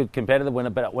such a good competitor.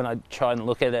 When I try and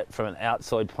look at it from an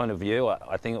outside point of view,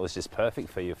 I think it was just perfect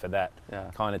for you for that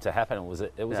kind of to happen. It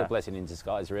was a blessing in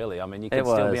disguise, really. I mean, you could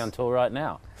still be on tour right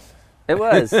now. It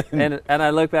was. and I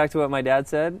look back to what my dad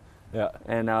said, Yeah.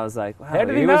 and I was like, wow, How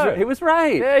did he know? he was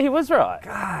right. Yeah, he was right.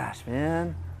 Gosh,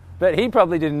 man. But he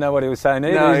probably didn't know what he was saying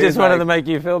either. No, he he just was wanted like- to make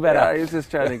you feel better. Yeah, he was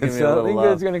just trying to give me a little Something love.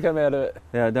 good's going to come out of it.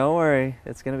 Yeah, don't worry.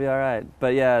 It's going to be all right.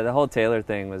 But yeah, the whole Taylor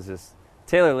thing was just,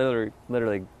 Taylor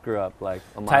literally grew up like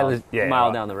a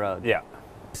mile down the road. Yeah.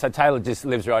 So Taylor just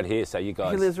lives right here. So you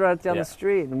guys. He lives right down the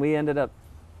street, and we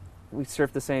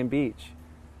surfed the same beach,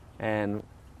 and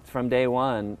from day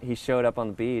one, he showed up on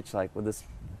the beach like with this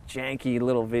janky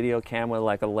little video camera,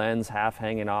 like a lens half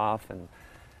hanging off,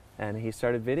 and he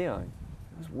started videoing.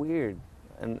 It was weird,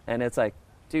 and it's like,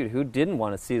 dude, who didn't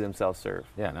want to see themselves surf?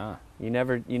 Yeah, no. You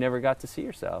never got to see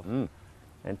yourself.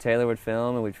 And Taylor would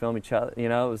film, and we'd film each other. You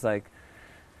know, it was like.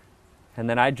 And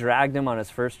then I dragged him on his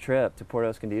first trip to Puerto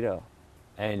Escondido,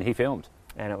 and he filmed.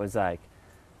 And it was like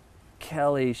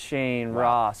Kelly, Shane,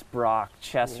 Ross, Brock,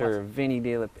 Chesser, Vinny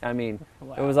De La. I mean,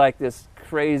 it was like this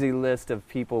crazy list of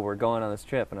people were going on this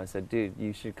trip, and I said, dude,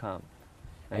 you should come.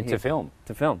 And to film.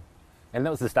 To film. And that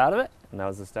was the start of it? And that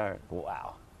was the start.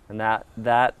 Wow. And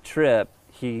that trip,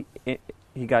 he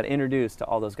got introduced to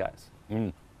all those guys.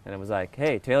 And it was like,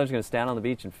 hey, Taylor's going to stand on the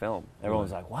beach and film. Everyone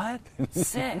was like, what?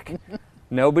 Sick.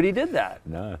 Nobody did that.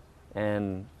 No.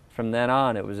 And from then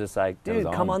on, it was just like,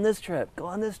 dude, come on this trip. Go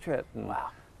on this trip. And, wow.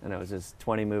 And it was just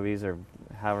 20 movies or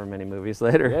however many movies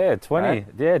later. Yeah, 20. Right?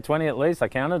 Yeah, 20 at least. I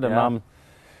counted them.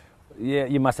 Yeah,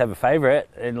 you must have a favourite.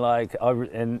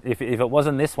 And if it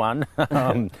wasn't this one that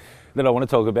I want to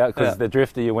talk about, because the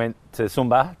Drifter, you went to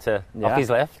Sumba, to Ocky's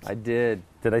Left. I did.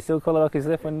 Did they still call it Ocky's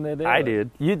Left when they're there? I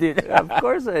did. You did? Of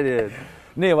course I did.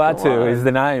 Niuatu is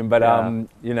the name, but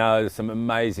you know, some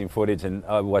amazing footage, and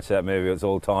I watched that movie. It was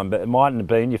all time, but it mightn't have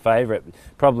been your favourite.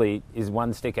 Probably is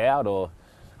one stick out, or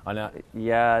I know.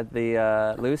 Yeah,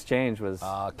 the Loose Change was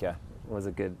a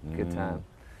good time.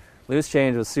 Loose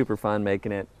Change was super fun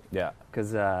making it. Yeah.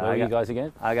 Because where were you guys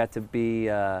again? I got to be.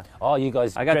 You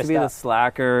guys. I got to be the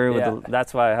slacker.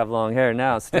 That's why I have long hair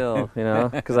now, still. You know,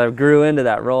 because I grew into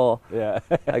that role. Yeah.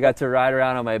 I got to ride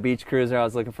around on my beach cruiser. I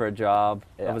was looking for a job.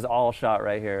 It was all shot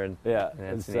right here. And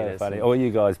it's so funny. All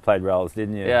you guys played roles,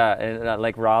 didn't you? Yeah, and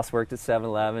like Ross worked at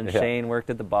 7-Eleven. Shane worked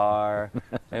at the bar,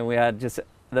 and we had just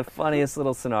the funniest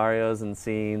little scenarios and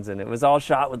scenes, and it was all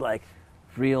shot with like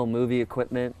real movie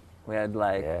equipment. We had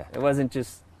like it wasn't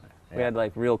just. We had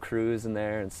like real crews in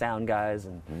there and sound guys,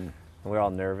 and we were all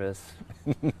nervous.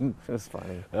 It was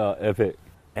funny. Oh, epic.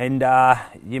 And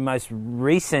your most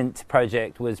recent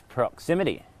project was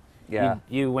Proximity. Yeah.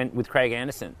 You went with Craig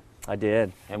Anderson. I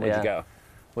did. And where'd you go?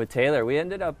 With Taylor. We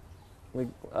ended up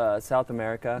South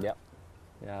America. Yep.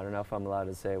 Yeah, I don't know if I'm allowed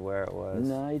to say where it was.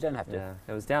 No, you don't have to. Yeah,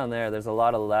 it was down there. There's a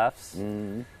lot of lefts.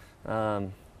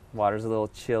 Water's a little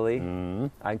chilly.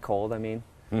 I'm cold, I mean.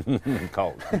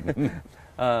 Cold.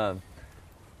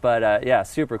 But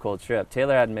super cool trip.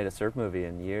 Taylor hadn't made a surf movie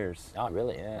in years. Oh,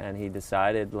 really? Yeah. And he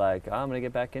decided, like, I'm gonna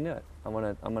get back into it. I'm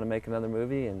gonna make another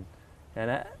movie, and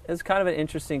it was kind of an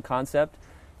interesting concept,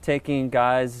 taking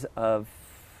guys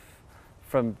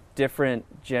from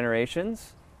different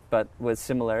generations, but with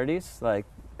similarities. Like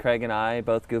Craig and I,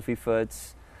 both goofy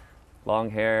foots,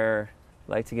 long hair,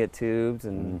 like to get tubed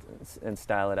and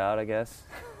style it out, I guess.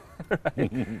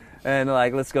 Right? And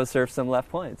like, let's go surf some left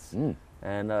points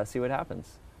and see what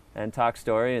happens, and talk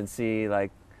story and see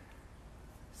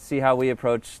how we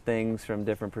approach things from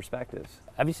different perspectives.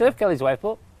 Have you surfed Kelly's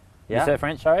Wavebook? Yeah. You surf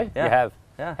French, sorry? Yeah. You have?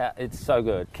 Yeah. It's so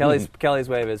good. Kelly's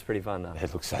wave is pretty fun though.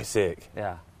 It looks so sick.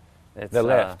 Yeah. It's, the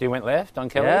left. You went left on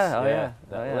Kelly's? Yeah.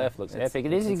 The left looks epic.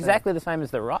 It is exactly the same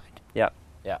as the right. Yeah.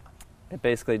 Yeah. It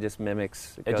basically just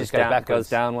mimics. It just goes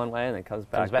down one way and then comes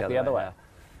back the other way. Yeah.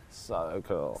 So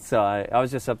cool. So I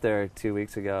was just up there 2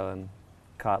 weeks ago and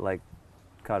caught a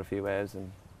few waves,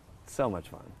 and so much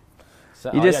fun.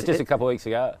 So, just a couple of weeks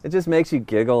ago. It just makes you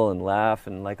giggle and laugh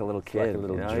and like a little kid. Like a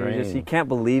little dream. You can't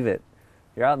believe it.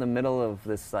 You're out in the middle of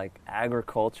this like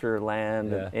agriculture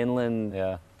land, and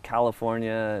inland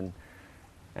California,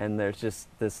 and there's just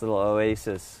this little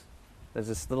oasis. There's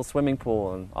this little swimming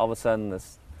pool, and all of a sudden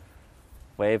this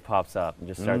wave pops up and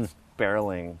just starts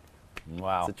barreling.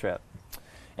 Wow. It's a trip.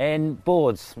 And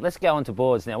boards. Let's go on to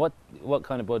boards now. What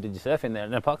kind of board did you surf in there?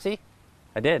 An epoxy?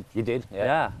 I did. You did?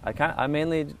 Yeah. I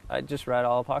just ride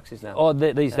all epoxies now. Oh,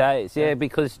 these days,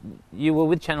 because you were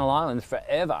with Channel Islands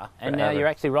forever, and now you're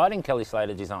actually riding Kelly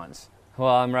Slater designs.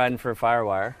 Well, I'm riding for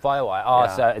Firewire. Firewire.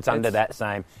 Oh, so it's under that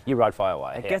same. You ride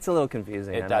Firewire. It gets a little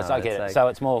confusing. It does. I get it. So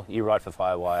it's more you ride for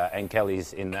Firewire, and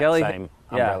Kelly's in that same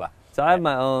umbrella. So I have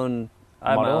my own.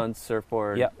 I have my own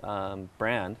surfboard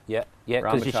brand. Yeah,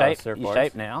 because you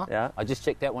shape now. Yeah. I just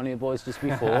checked out one of your boys just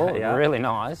before. Really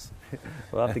nice.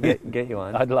 We'll have to get you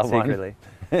one. I'd love secretly.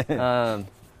 one.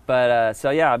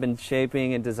 I've been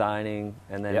shaping and designing,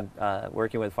 and then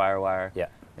working with Firewire. Yeah.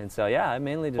 And so I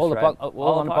mainly just all ride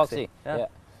on epoxy. Yeah.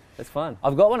 It's fun.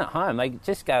 I've got one at home. They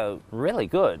just go really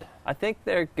good. I think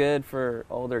they're good for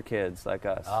older kids like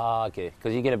us. Ah, okay.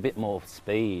 Because you get a bit more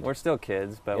speed. We're still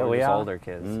kids, but Yeah, we're we just are. older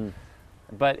kids. Mm.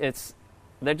 But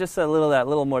they're just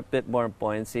bit more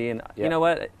buoyancy, and Yeah. you know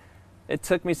what? It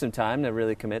took me some time to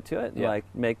really commit to it and Yeah. like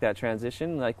make that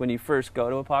transition. Like when you first go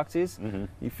to epoxies, Mhm.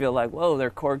 you feel like, whoa, they're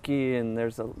corky and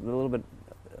there's a little bit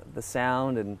the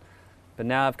sound, but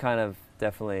now I've kind of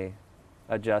definitely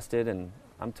adjusted and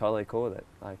I'm totally cool with it.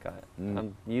 Like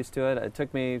I'm used to it. It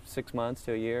took me 6 months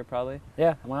to a year probably.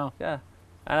 Yeah, wow. Yeah,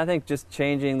 and I think just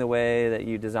changing the way that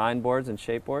you design boards and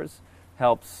shape boards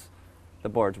helps the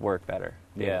boards work better.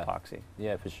 Being Yeah. epoxy.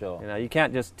 Yeah, for sure. You know, you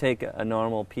can't just take a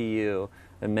normal PU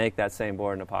and make that same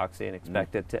board in epoxy and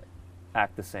expect it to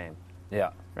act the same, Yeah.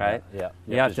 right? Yeah.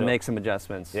 You have for to sure. make some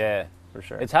adjustments. Yeah. for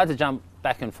sure. It's hard to jump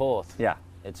back and forth. Yeah,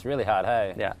 It's really hard,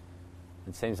 hey? yeah,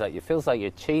 It seems like it feels like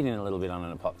you're cheating a little bit on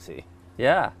an epoxy.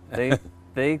 yeah.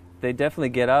 They definitely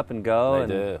get up and go,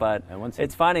 They do. but And once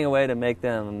it's finding a way to make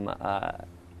them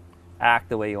act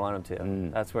the way you want them to.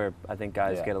 Mm. That's where I think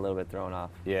guys Yeah. get a little bit thrown off.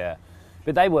 Yeah.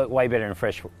 But they work way better in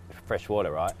fresh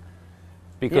water, right?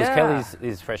 Because Yeah. Kelly's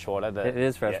is fresh water. It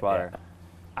is fresh yeah, water. yeah.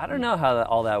 I don't know how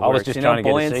all that works. I was just you trying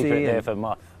know, to get a secret buoyancy there and-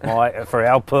 for for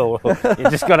our pool. You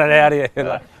just got it out here.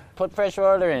 Like, put fresh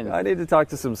water in. I need to talk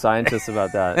to some scientists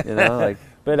about that. You know, like,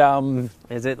 But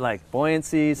is it like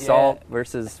buoyancy, salt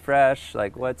versus fresh?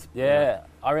 Like, what's yeah,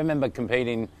 I remember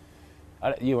competing.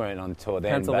 You weren't on tour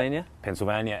then. Pennsylvania? But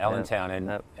Pennsylvania, Allentown,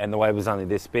 Yep. and the wave was only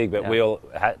this big, but Yeah. we all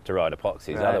had to ride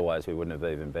epoxies. Right. Otherwise, we wouldn't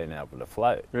have even been able to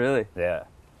float. Really? Yeah,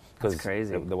 because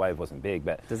crazy. the wave wasn't big,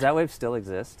 but Does that wave still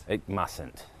exist? it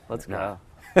mustn't. Let's No.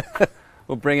 go.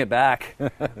 We'll bring it back.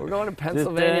 We're going to Just turn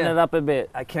Pennsylvania. it up a bit.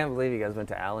 I can't believe you guys went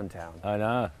to Allentown. I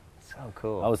know. So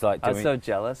cool. I was like I was doing- so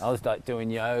jealous. I was like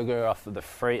doing yoga off of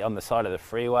on the side of the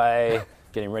freeway,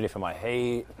 getting ready for my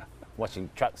heat, watching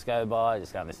trucks go by,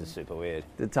 just going, this is super weird.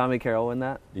 Did Tommy Carroll win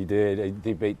that? He did.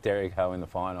 He beat Derek Ho in the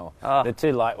final. Oh. The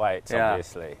two lightweights, Yeah.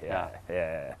 obviously.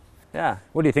 Yeah. Yeah.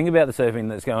 What do you think about the surfing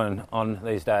that's going on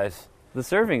these days? The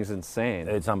surfing's insane.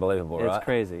 It's unbelievable, right? It's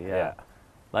crazy, yeah.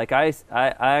 Like I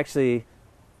actually,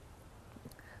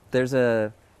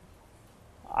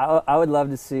 I would love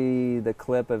to see the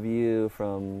clip of you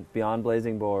from Beyond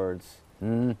Blazing Boards.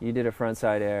 Mm. You did a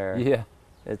frontside air. Yeah.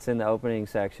 It's in the opening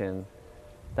section.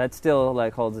 That still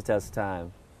like holds the test of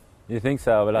time. You think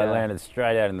so, but I Yeah. landed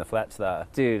straight out in the flats though.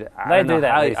 Dude, They I don't do know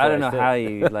that how, these I don't days, know too. how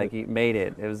you made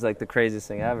it. It was like the craziest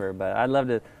thing ever. But I'd love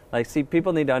to see.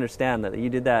 People need to understand that you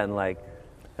did that in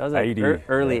that was like 80,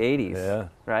 early yeah. '80s, Yeah.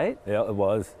 right? Yeah, it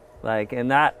was. And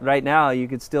that right now you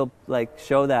could still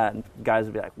show that, and guys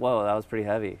would be like, "Whoa, that was pretty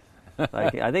heavy." I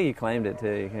think you claimed it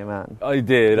too. You came out. And I did.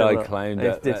 did a I little- claimed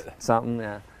did it. something,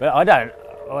 yeah. But I don't,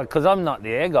 because I'm not the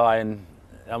air guy, and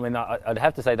I mean, I'd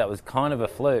have to say that was kind of a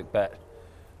fluke, but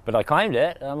I claimed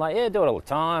it. And I'm like, yeah, do it all the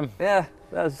time. Yeah,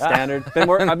 that was standard.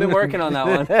 I've been working on that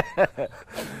one.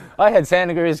 I had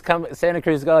Santa Cruz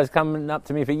guys coming up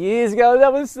to me for years ago.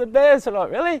 That was the best. I'm like,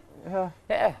 really?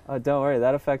 Yeah. Oh, don't worry,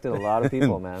 that affected a lot of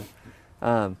people, man.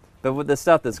 But with the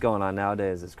stuff that's going on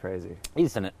nowadays is crazy.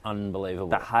 Isn't it unbelievable?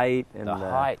 The height and The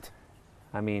height.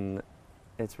 I mean,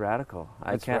 it's radical.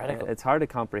 It's radical. It's hard to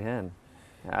comprehend.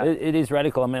 It is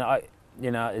radical. I mean,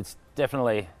 it's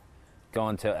definitely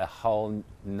gone to a whole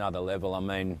nother level. I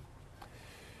mean,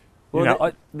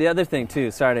 Well, the other thing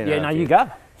too. Sorry to interrupt you go.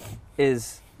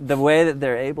 is the way that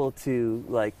they're able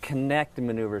to connect the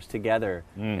maneuvers together,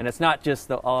 and it's not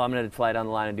just I'm going to fly down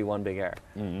the line and do one big air.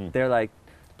 Mm-mm. They're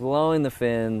blowing the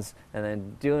fins and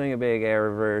then doing a big air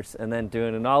reverse and then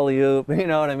doing an ollie oop. You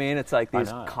know what I mean? It's like these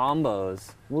know.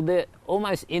 combos. Well, they're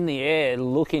almost in the air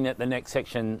looking at the next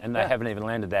section, and they Yeah. haven't even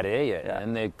landed that air yet. Yeah.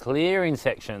 And they're clearing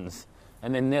sections,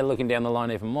 and then they're looking down the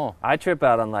line even more. I trip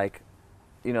out on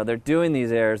they're doing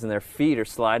these airs and their feet are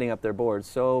sliding up their board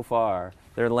so far.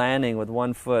 They're landing with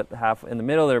one foot half in the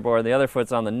middle of their board, the other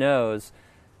foot's on the nose,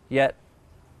 yet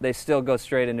they still go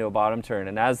straight into a bottom turn.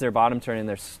 And as they're bottom turning,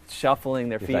 they're shuffling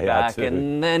their feet They are back too.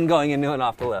 and then going into an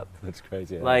off the lip. That's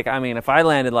crazy. If I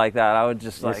landed like that, I would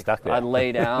just You're stuck there. I'd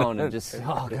lay down and just,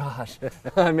 oh gosh,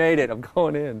 I made it, I'm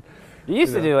going in. You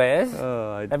used to do airs.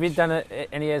 Oh, Have you done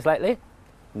any airs lately?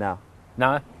 No,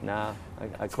 No.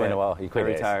 I It's quit. been a while. You quit I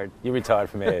airs. retired. You retired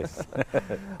from airs.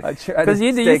 Because Because you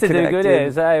used to do good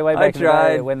airs, way back in the day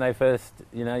tried. when they first,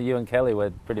 you and Kelly were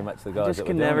pretty much the guys I just that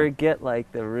could were doing never it.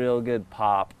 get the real good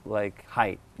pop,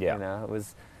 height. Yeah. It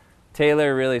was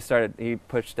Taylor really started. He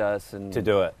pushed us and to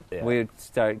do it. Yeah. we'd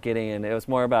start getting in. It was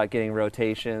more about getting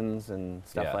rotations and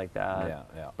stuff Yeah. like that.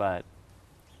 Yeah. But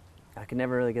I could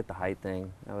never really get the height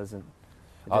thing. I wasn't.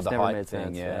 It just the never height made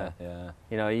thing, sense. yeah.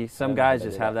 You know, some Yeah, guys they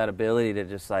just do have that. that ability to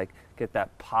just like get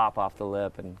that pop off the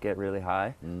lip and get really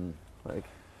high. Like,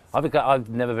 I've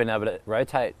never been able to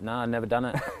rotate. No, I've never done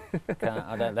it. Can't,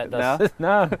 I don't. That does,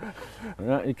 no,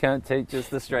 you can't teach. just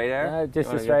the straight air. No, just You the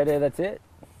wanna straight air. That's it.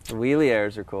 The wheelie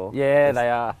airs are cool. Yeah, Just they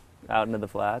are. out into the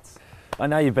flats. I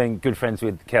know you've been good friends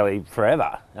with Kelly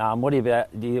forever. What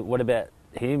about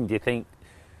him? Do you think,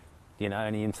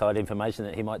 any inside information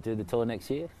that he might do the tour next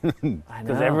year? I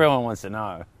Because know. everyone wants to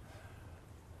know.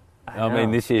 I mean,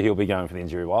 know. this year he'll be going for the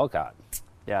injury wildcard.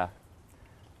 Yeah,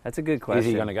 that's a good question. Is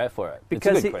he going to go for it?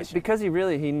 Because it's a good question. because he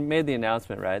made the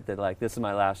announcement, right, that like this is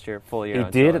my last full year. He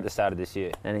on did tour. at the start of this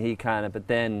year. And he but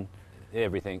then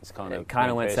Everything's kind of it kind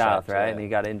of went south, right? And he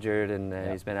got injured, and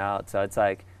Yeah. he's been out. So it's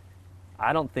like,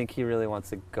 I don't think he really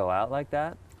wants to go out like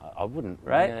that. I wouldn't.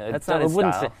 Right? Yeah, That's not his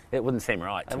wouldn't style. It wouldn't seem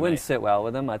right. It To wouldn't me. sit well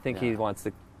with him. I think he No. wants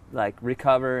to like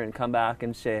recover and come back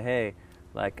and say, hey,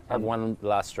 like Have one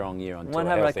last strong year on tour.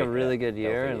 have like a healthy, really yeah, good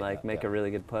year healthy, and like make a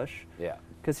really good push. Yeah.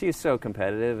 Because he's so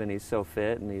competitive and he's so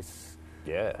fit and he's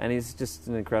just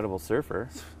an incredible surfer,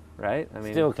 right? I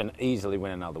mean, Still can easily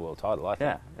win another world title. I think.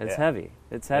 yeah, it's heavy.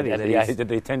 It's heavy. At that the, he's, at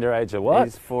the tender age of what?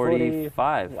 he's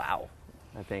 45. Wow.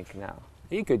 I think now.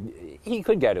 He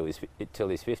could go to till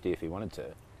he's 50 if he wanted to.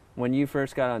 When you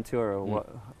first got on tour,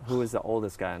 who was the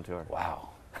oldest guy on tour? Wow.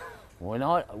 When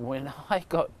I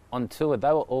got on tour, they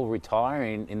were all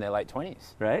retiring in their late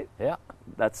 20s. Right? Yeah.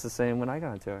 That's the same when I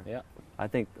got on tour. Yeah. I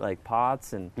think like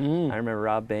Potts and I remember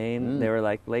Rob Bain, they were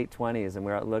like late 20s and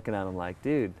we were out looking at them like,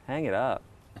 dude, hang it up.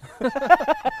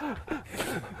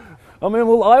 I mean,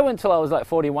 well, I went till I was like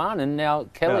 41, and now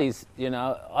Kelly's.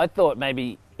 I thought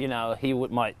maybe he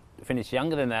might finish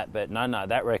younger than that, but no,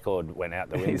 that record went out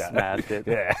the window. He smashed it.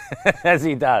 Yeah, as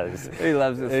he does. He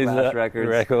loves his He's smash records.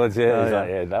 Records, yeah. Oh, He's yeah. like,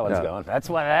 yeah, that one's Yeah. gone.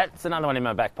 That's another one in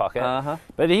my back pocket. Uh-huh.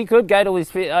 But he could go till his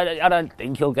 50. I don't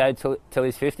think he'll go till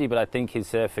he's 50, but I think his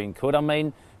surfing could. I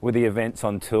mean, with the events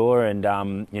on tour,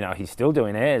 and he's still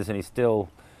doing airs, and he's still,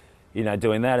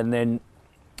 doing that, and then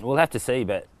we'll have to see.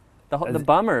 But The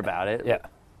bummer about it yeah,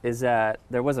 is that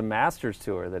there was a Masters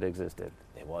tour that existed.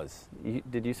 there was.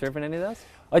 Did you surf in any of those?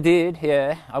 I did,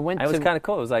 yeah. I went. It was kind of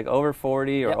cool. It was like over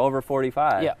 40 or Yeah. over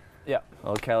 45. Yeah.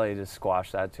 Well, Kelly just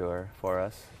squashed that tour for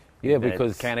us. Yeah, It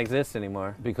because can't exist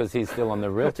anymore. because he's still on the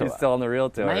real tour. He's still on the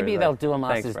real tour. Maybe Like, they'll do a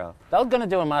Masters. Thanks, bro. They're going to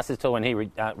do a Masters tour when he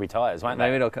retires, won't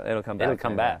Maybe they? it'll come back. It'll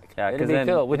come back. Yeah, It'll 'cause be then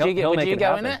cool. Would you he'll make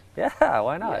go in happen. it? Yeah,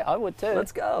 why not? Yeah, I would too.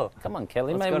 Let's go. Come on,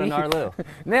 Kelly. Let's maybe go to Narlu.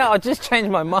 Now I just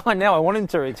changed my mind. Now I want him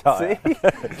to retire.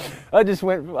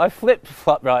 I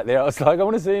flip-flopped right there. I was like, I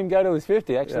want to see him go to his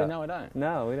 50. Actually, Yeah. no, I don't.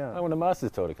 No, we don't. I want a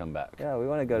Masters tour to come back. Yeah, we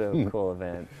want to go to a cool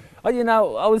event.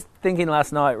 Oh, I was thinking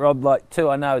last night, Rob,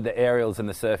 I know the aerials and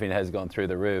the surfing has gone through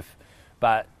the roof,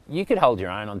 but you could hold your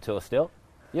own on tour still.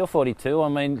 You're 42. I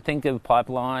mean, think of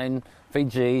Pipeline,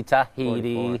 Fiji,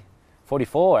 Tahiti.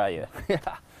 44, are you? Yeah.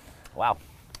 Wow.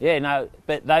 Yeah, no,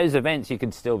 but those events, you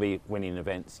could still be winning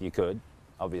events. You could,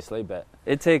 obviously, but...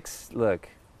 It takes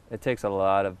a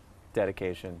lot of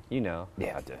dedication, Yeah,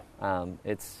 I do.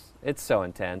 It's so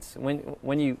intense.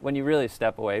 When you really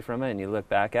step away from it and you look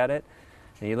back at it,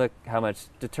 and you look how much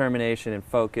determination and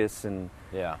focus and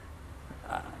Yeah.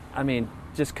 I mean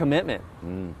just commitment,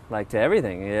 like to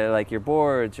everything, like your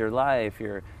boards, your life,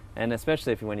 and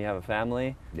especially when you have a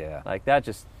family, Yeah. like that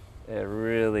just it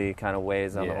really kind of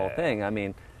weighs on the whole Yeah. thing. I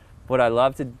mean, would I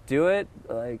love to do it?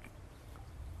 Like,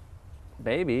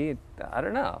 maybe, I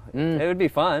don't know. It would be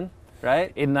fun,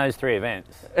 right? In those 3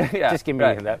 events. Yeah, Just give me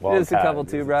right. that wild Just a card. couple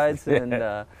tube rides, and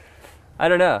I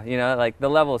don't know. Like the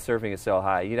level of surfing is so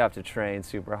high. You'd have to train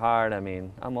super hard. I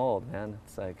mean, I'm old, man.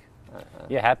 It's like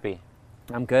You're happy.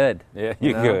 I'm good. Yeah,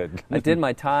 you you're know? good. I did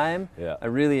my time. Yeah. I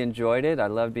really enjoyed it. I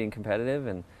love being competitive,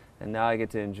 and now I get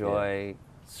to enjoy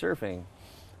surfing.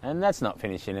 And that's not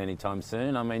finishing anytime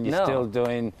soon. I mean, you're No.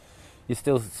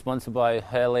 still sponsored by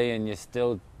Hurley, and you're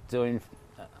still doing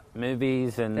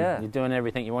movies, and Yeah. you're doing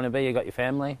everything you want to be. You got your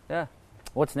family. Yeah.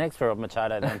 What's next for Rob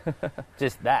Machado then?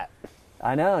 Just that.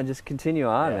 I know. Just continue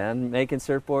on, Yeah. man. Making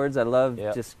surfboards. I love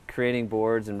Yeah. just creating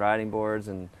boards and riding boards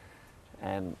and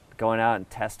going out and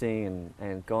testing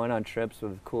and going on trips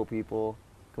with cool people.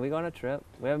 Can we go on a trip?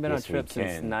 We haven't been Yes, on we trips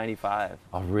since can. '95.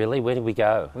 Oh, really? Where did we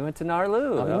go? We went to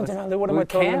Narlu. Oh, we went to Narlu. What we am I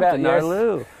talking camped about? in Yes.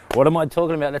 Narlu. What am I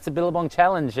talking about? That's a Billabong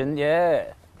challenge, and yeah.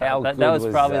 How that good was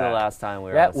probably that? the last time we were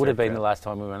on That a would have surf been trip. the last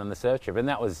time we went on the surf trip, and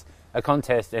that was a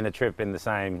contest and a trip in the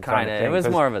same kind Kind of of. thing. It was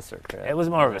 'cause more of a surf trip. It was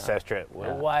more of a Yeah. surf trip. We're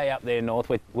Yeah. way up there north.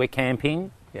 We're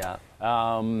camping. Yeah.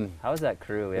 Um, How was that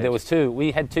crew? there was 2.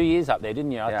 We had 2 years up there,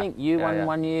 didn't you? I Yeah. think you Yeah, won yeah.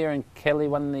 1 year and Kelly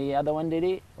won the other one, did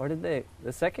he? Or did they?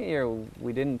 The second year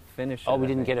we didn't finish. Oh, it, we I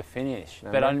didn't think. get a finish.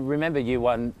 Remember? But I remember you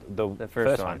won the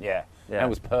first one. one. Yeah. Yeah. And it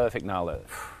was perfect, Nala.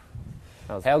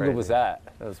 That was How good crazy. was that?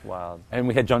 That was wild. And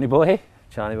we had Johnny Boy.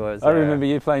 Johnny Boy was I there. remember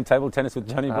you playing table tennis with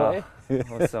Johnny Boy. It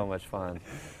was so much fun.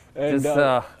 And,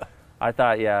 I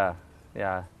thought, yeah.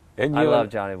 and I you love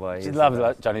Johnny Boy. She He's the loves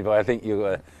best. Johnny Boy. I think you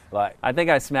were like, I think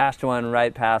I smashed one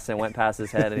right past and went past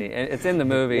his head. And it's in the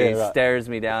movie. Yeah, he right. stares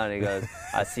me down and he goes,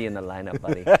 "I see you in the lineup,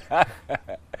 buddy."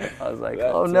 I was like,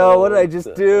 That's "Oh no, what did I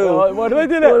just do? Oh, why did I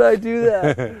do Why did that? I do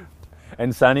that?"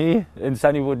 And Sonny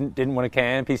didn't want to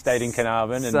camp. He stayed in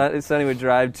Carnarvon and Sonny would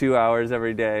drive 2 hours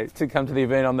every day. to come to the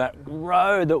event on that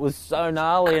road that was so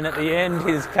gnarly. And at the end,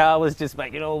 his car was just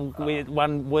making all weird,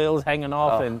 one wheels hanging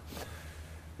off, Oh.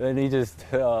 and he just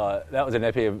that was an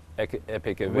epic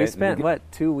event. We spent what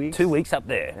 2 weeks? 2 weeks up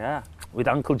there Yeah. with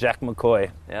Uncle Jack McCoy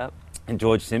Yep. and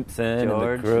George Simpson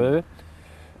George and the crew,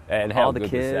 and how All the good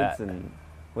kids was that? and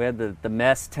we had the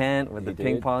mess tent with You the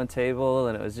ping did? pong table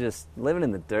and it was just living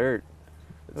in the dirt.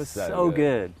 It was So so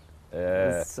good. It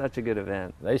Yeah, was such a good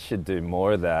event, they should do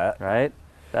more of that. right?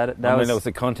 That I mean, was. it was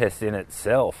a contest in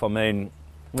itself. I mean,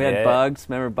 We had yeah. Bugs.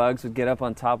 Remember, Bugs would get up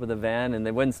on top of the van and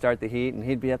they wouldn't start the heat, and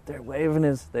he'd be up there waving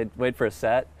his. They'd wait for a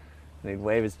set, and he'd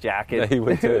wave his jacket. He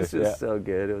would too, It was just yeah. so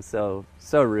good. It was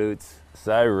so roots.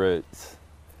 So roots.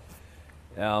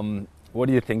 What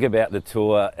do you think about the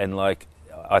tour? And like,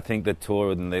 I think the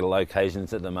tour and the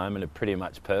locations at the moment are pretty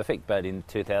much perfect. But in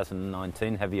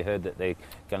 2019, have you heard that they're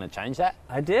going to change that?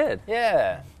 I did.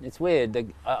 Yeah, it's weird.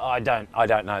 I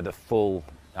don't know the full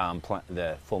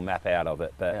the full map out of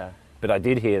it, Yeah. but I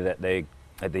did hear that they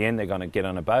at the end they're going to get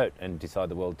on a boat and decide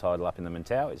the world title up in the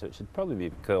Mentawai, so it should probably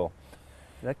be cool.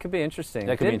 That could be interesting.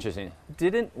 That could be interesting.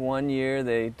 Didn't 1 year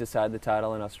they decide the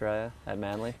title in Australia at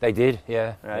Manly? They did,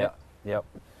 yeah. Right. Yep.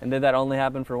 And did that only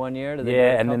happen for 1 year? Did they do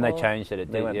Yeah, a and then they couple? changed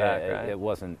it. They went yeah, back, right? it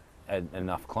wasn't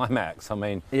enough climax. I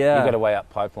mean, Yeah. you got to weigh up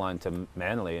Pipeline to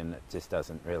Manly, and it just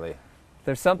doesn't really.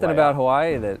 There's something way about up.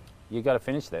 Hawaii that You got to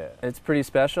finish there. it's pretty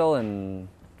special, and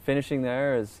finishing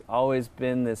there has always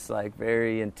been this like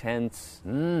very intense.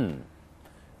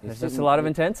 There's just a lot of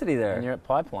intensity there. And you're at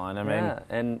Pipeline. I mean, yeah,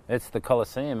 and it's the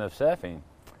Colosseum of surfing.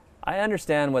 I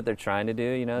understand what they're trying to do.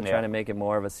 Yeah. Trying to make it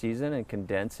more of a season and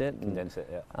condense it. And, Condense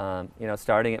it, yeah.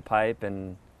 starting at Pipe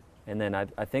and then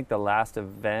I think the last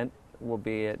event will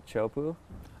be at Chopu.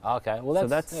 Okay, well So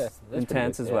that's that's pretty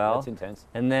intense good. as Yeah, well. That's intense.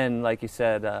 And then, like you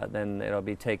said, then it'll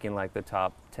be taking like the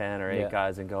top 10 or 8 Yeah.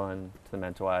 guys and going to the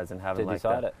Mentawais and having To like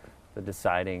decide it. the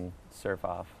deciding surf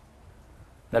off.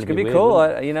 That'd Could be weird, cool.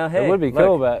 wouldn't it? Hey, it would be look,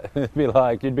 cool, but it'd be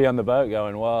like you'd be on the boat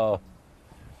going, "Well,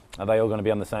 are they all going to be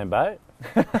on the same boat?"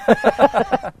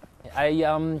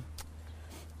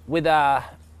 With the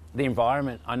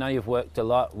environment, I know you've worked a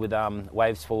lot with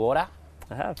Waves for Water,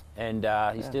 I have. and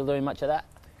you still doing much of that?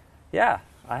 Yeah,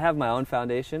 I have my own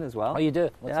foundation as well. Oh, you do?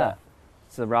 What's yeah. that?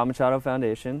 It's the Ra Machado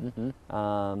Foundation.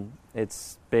 Mm-hmm.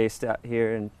 It's based out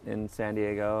here in San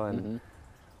Diego, and Mm-hmm.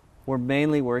 we're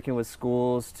mainly working with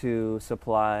schools to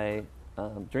supply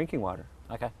drinking water.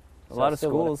 Okay. A So lot of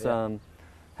still water, schools yeah.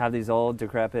 have these old,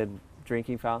 decrepit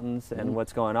drinking fountains, Mhm. and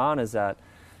what's going on is that,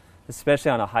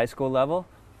 especially on a high school level,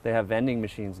 they have vending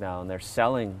machines now, and they're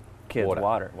selling kids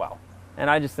water. Wow. And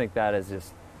I just think that is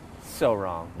just so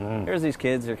wrong. Mm. Here's these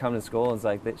kids that are coming to school, and it's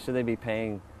like, should they be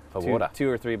paying For water. $2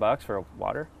 or $3 for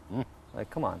water? Mm. Like,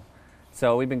 come on.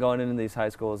 So we've been going into these high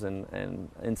schools and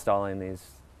installing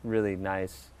these really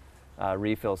nice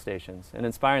refill stations and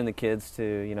inspiring the kids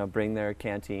to, bring their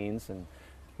canteens and,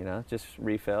 just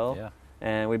refill. Yeah.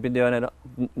 And we've been doing it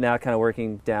now, kind of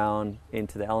working down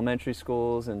into the elementary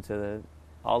schools and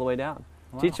all the way down.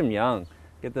 Wow. Teach them young.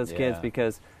 Get those kids, Yeah.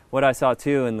 because what I saw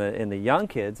too in the young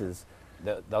kids is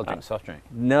They'll drink soft drink.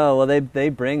 no, well they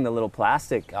bring the little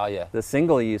plastic, Oh, yeah. the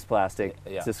single-use plastic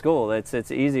Yeah. to school. It's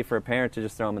easy for a parent to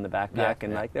just throw them in the backpack Yeah,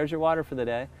 and yeah. like, there's your water for the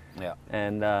day. Yeah.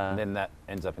 And, And then that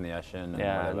ends up in the ocean.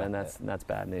 yeah, whatever. and then that's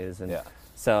bad news. And Yeah.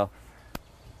 so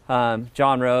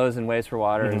John Rose and Waves for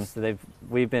Water, Mhm.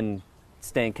 we've been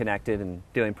staying connected and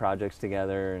doing projects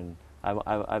together. And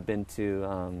I've been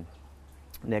to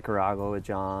Nicaragua with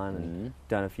John and Mhm.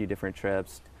 done a few different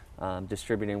trips,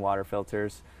 distributing water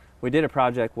filters. We did a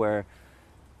project where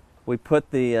we put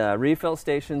the refill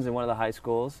stations in one of the high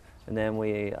schools, and then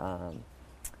we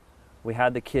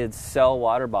had the kids sell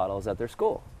water bottles at their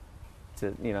school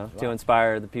to Wow.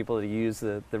 inspire the people to use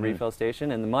the refill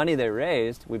station. And the money they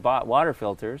raised, we bought water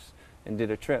filters and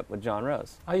did a trip with John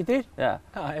Rose. Oh, you did? Yeah.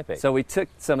 Oh, epic. So we took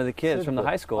some of the kids from the Super.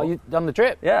 high school. Oh, you done the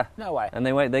trip? Yeah. No way. And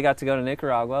they got to go to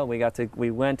Nicaragua.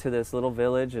 We went to this little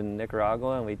village in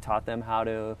Nicaragua, and we taught them how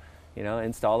to,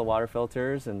 install the water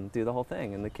filters and do the whole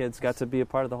thing. And the kids got to be a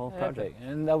part of the whole project. Epic.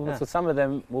 And so some of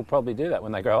them will probably do that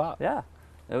when they grow up. Yeah.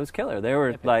 It was killer. They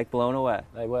were like blown away.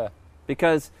 They were.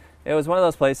 Because it was one of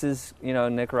those places,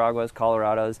 Nicaragua's,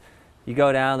 Colorado's. You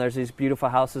go down, there's these beautiful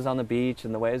houses on the beach,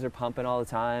 and the waves are pumping all the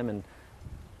time, and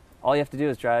all you have to do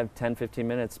is drive 10, 15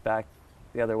 minutes back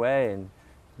the other way, and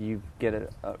you get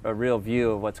a real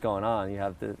view of what's going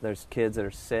on. There's kids that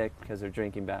are sick because they're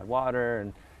drinking bad water,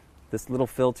 and this little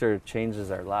filter changes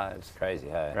their lives. It's crazy,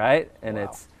 hey? Right? And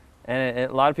Wow. a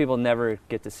lot of people never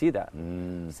get to see that.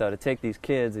 Mm. So to take these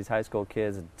kids, these high school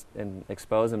kids, and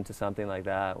expose them to something like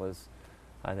that was,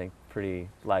 I think, pretty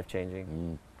life-changing.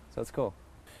 Mm. So it's cool.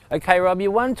 Okay, Rob,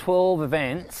 you won 12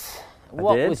 events.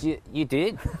 What did? was you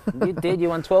did? You did. You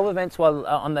won 12 events while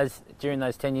during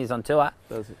those 10 years on tour.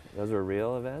 Those were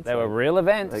real events? They were real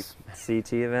events. Like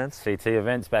CT events? CT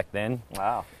events back then.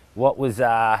 Wow. What was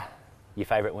your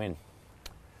favourite win?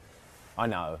 I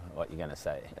know what you're going to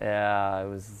say. Yeah, it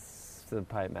was the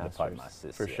Pipe Masters. The Pipe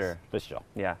Masters, For yes, sure. for sure.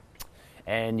 Yeah.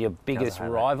 And your biggest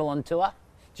highlight. rival on tour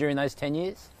during those 10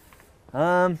 years?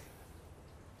 I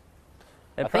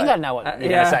think I know what you're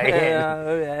going to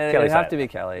say. It would have to be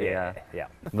Kelly, yeah.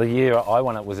 The year I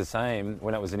won it was the same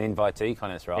when it was an invitee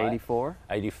contest, right? 84?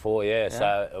 84, yeah.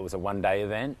 So it was a one-day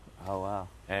event. Oh, wow.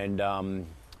 And I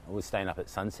was staying up at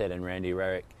Sunset, and Randy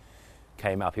Rarick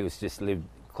came up. He was just lived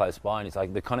close by, and he's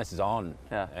like, the contest is on.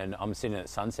 Yeah. And I'm sitting at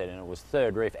Sunset, and it was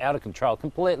third reef, out of control,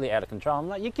 completely out of control. I'm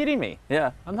like, you're kidding me?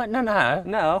 Yeah. I'm like, no.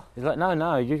 No. He's like,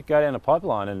 no, you go down the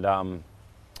pipeline, and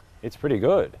it's pretty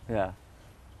good. Yeah.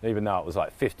 Even though it was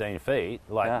like 15 feet,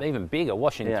 even bigger,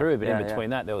 washing Yeah, through, but yeah, in between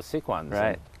that, there were sick ones.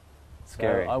 Right. And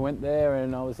Scary. so I went there,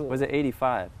 and I was Was it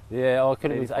 85? yeah, I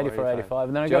could have been 84, 85.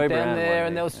 And then I Joey got down Brand there, won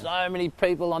and there were so many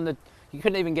people on you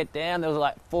couldn't even get down. There was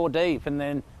like 4 deep, and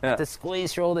then to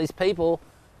squeeze through all these people.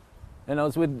 And I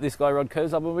was with this guy, Rod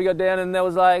Kurzop, and we got down, and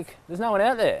there's no one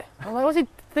out there. I'm like, what's he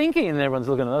thinking? And everyone's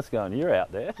looking at us going, you're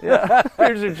out there. Yeah.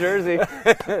 Here's your jersey.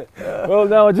 Well,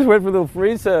 no, I just went for a little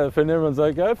free surf, and everyone's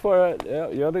like, go for it. Yeah,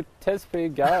 you're the test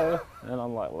pig, go. And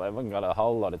I'm like, well, I haven't got a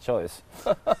whole lot of choice.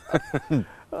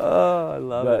 Oh, I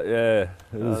love it.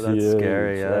 Yeah. Oh, that's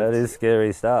scary. Yeah, That is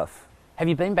scary stuff. Have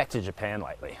you been back to Japan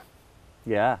lately?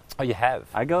 Yeah. Oh, you have?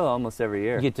 I go almost every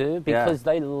year. You do? Because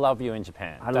they love you in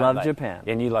Japan. I don't love they? Japan.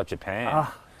 And you love Japan.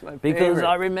 Oh, it's my Because favorite.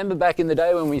 I remember back in the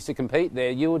day when we used to compete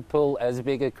there, you would pull as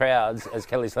big a crowds as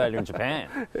Kelly Slater in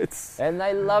Japan. And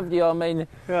they loved you. I mean,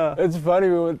 it's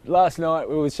funny. Last night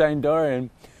we were with Shane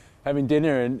Dorian having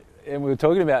dinner, and we were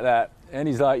talking about that. And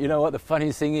he's like, you know what the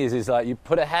funniest thing is like you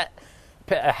put a hat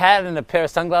and a pair of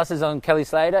sunglasses on Kelly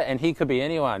Slater, and he could be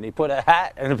anyone. He put a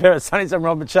hat and a pair of sunnies on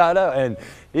Rob Machado, and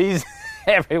he's...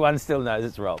 Everyone still knows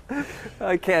it's Rob.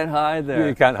 I can't hide there.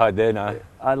 You can't hide there, no.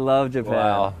 I love Japan.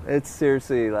 Wow. It's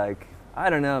seriously like,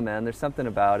 I don't know, man. There's something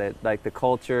about it, like the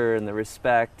culture and the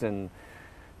respect and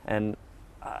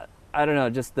I don't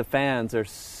know, just the fans are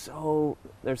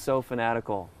they're so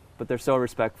fanatical, but they're so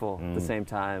respectful at the same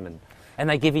time, and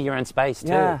they give you your own space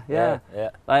too. Yeah.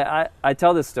 I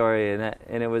tell this story,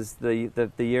 and it was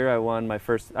the year I won my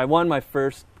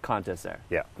first contest there.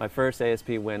 Yeah. My first ASP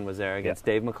win was there against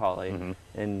Dave McCauley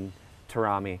in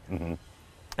Tarami. Mm-hmm.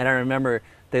 And I remember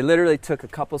they literally took a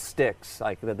couple sticks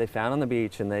that they found on the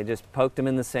beach, and they just poked them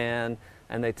in the sand,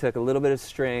 and they took a little bit of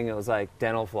string. It was like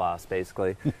dental floss,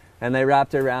 basically. And they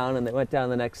wrapped it around, and they went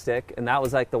down the next stick, and that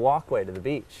was like the walkway to the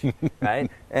beach, right?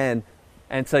 And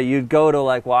so you'd go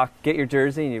to get your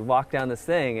jersey, and you'd walk down this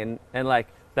thing, and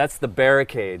that's the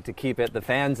barricade to keep the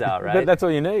fans out, right? That's all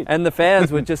you need. And the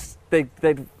fans would just, they'd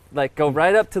go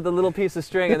right up to the little piece of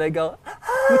string, and they'd go,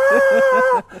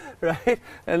 ah! Right?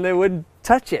 And they wouldn't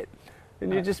touch it.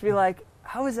 And you'd just be like,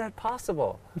 how is that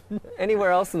possible?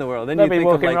 Anywhere else in the world. Then They'd you be think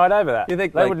walking of right over that. You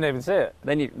think they wouldn't even see it.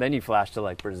 Then you flash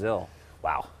to Brazil.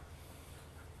 Wow.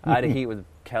 I had a heat with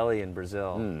Kelly in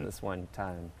Brazil this one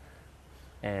time.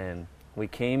 And we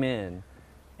came in,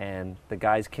 and the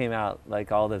guys came out,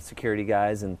 all the security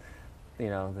guys, and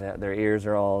their ears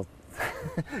are all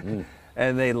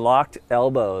and they locked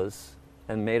elbows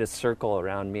and made a circle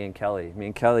around me and Kelly. Me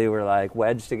and Kelly were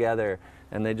wedged together,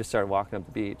 and they just started walking up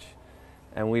the beach,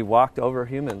 and we walked over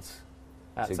humans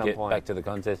at to some get point. back to the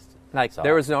contest.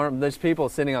 There's people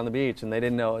sitting on the beach, and they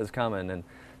didn't know it was coming, and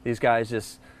these guys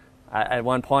just at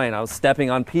one point I was stepping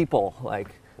on people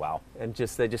wow, and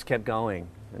they just kept going,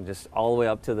 and just all the way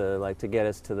up to to get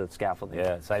us to the scaffolding.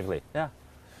 Yeah, safely. Yeah.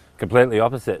 completely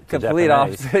opposite. to Complete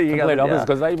Japanese. opposite. You Complete got- opposite yeah.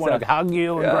 because they want to hug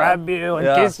you and Yeah. grab you and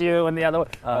Yeah. kiss you, and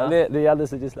the the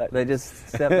others are just like They just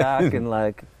step back and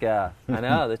like, yeah, I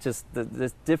know. It's just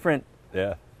there's different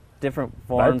yeah.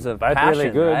 forms of both passion, really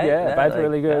good, right? yeah, both like,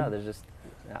 really good. Yeah, there's just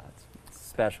it's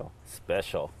special.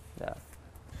 Special. Yeah.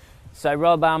 So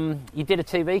Rob, you did a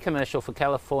TV commercial for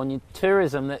California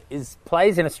Tourism that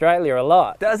plays in Australia a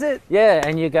lot. Does it? Yeah,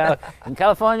 and you go, in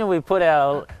California we put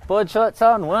our board shorts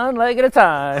on one leg at a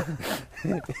time.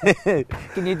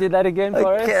 Can you do that again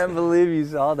for us? I can't believe you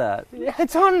saw that. Yeah,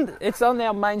 it's on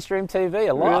our mainstream TV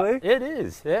a lot. Really? It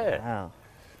is, yeah. Wow.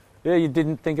 Yeah, you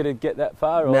didn't think it'd get that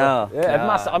far? Or, No. Yeah, No. it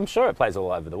must. I'm sure it plays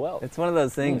all over the world. It's one of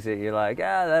those things that you're like,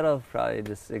 that'll probably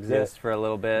just exist for a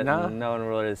little bit, No. and no one will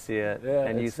really see it, Yeah,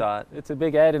 and you it's- saw it. It's a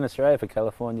big ad in Australia for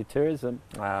California Tourism.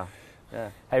 Wow. Yeah.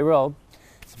 Hey Rob,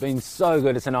 it's been so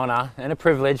good. It's an honour and a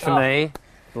privilege for me.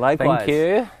 Likewise. Thank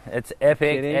you. It's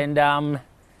epic. Kidding. And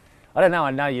I don't know.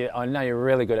 I know you're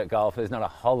really good at golf. There's not a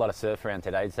whole lot of surf around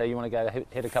today, so you want to go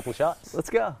hit a couple shots? Let's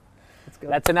go. Let's go.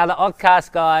 That's another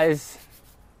Oddcast, guys.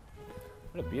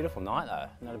 What a beautiful night, though.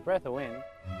 Not a breath of wind.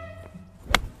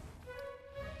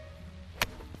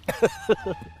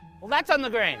 Well, that's on the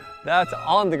green. That's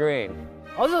on the green.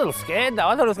 I was a little scared, though.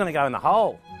 I thought it was going to go in the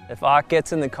hole. If Ak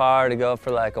gets in the car to go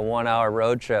for like a 1-hour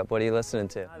road trip, what are you listening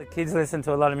to? The kids listen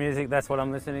to a lot of music. That's what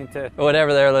I'm listening to.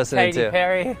 Whatever they're listening Katy to.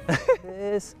 Perry.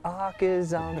 This Ak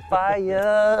is on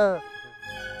fire.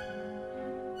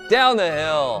 Down the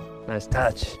hill. Nice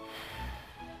touch.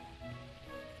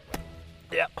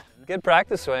 Yep. Good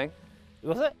practice swing.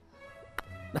 Was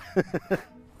it?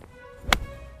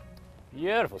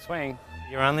 Beautiful swing.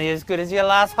 You're only as good as your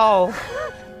last hole.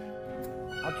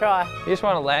 I'll try. You just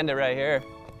want to land it right here.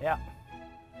 Yeah.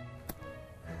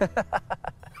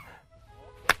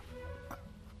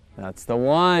 That's the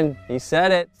one. You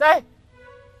said it. Stay.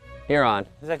 You're on.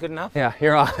 Is that good enough? Yeah,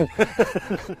 you're on.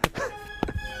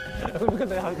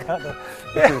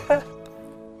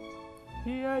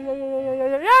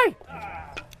 Yeah.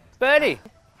 Birdie.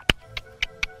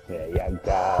 There you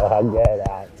go. I'll get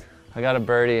that. I got a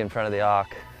birdie in front of the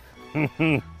Ak.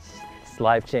 It's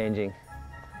life changing.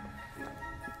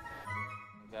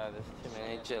 God, there's too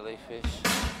many jellyfish.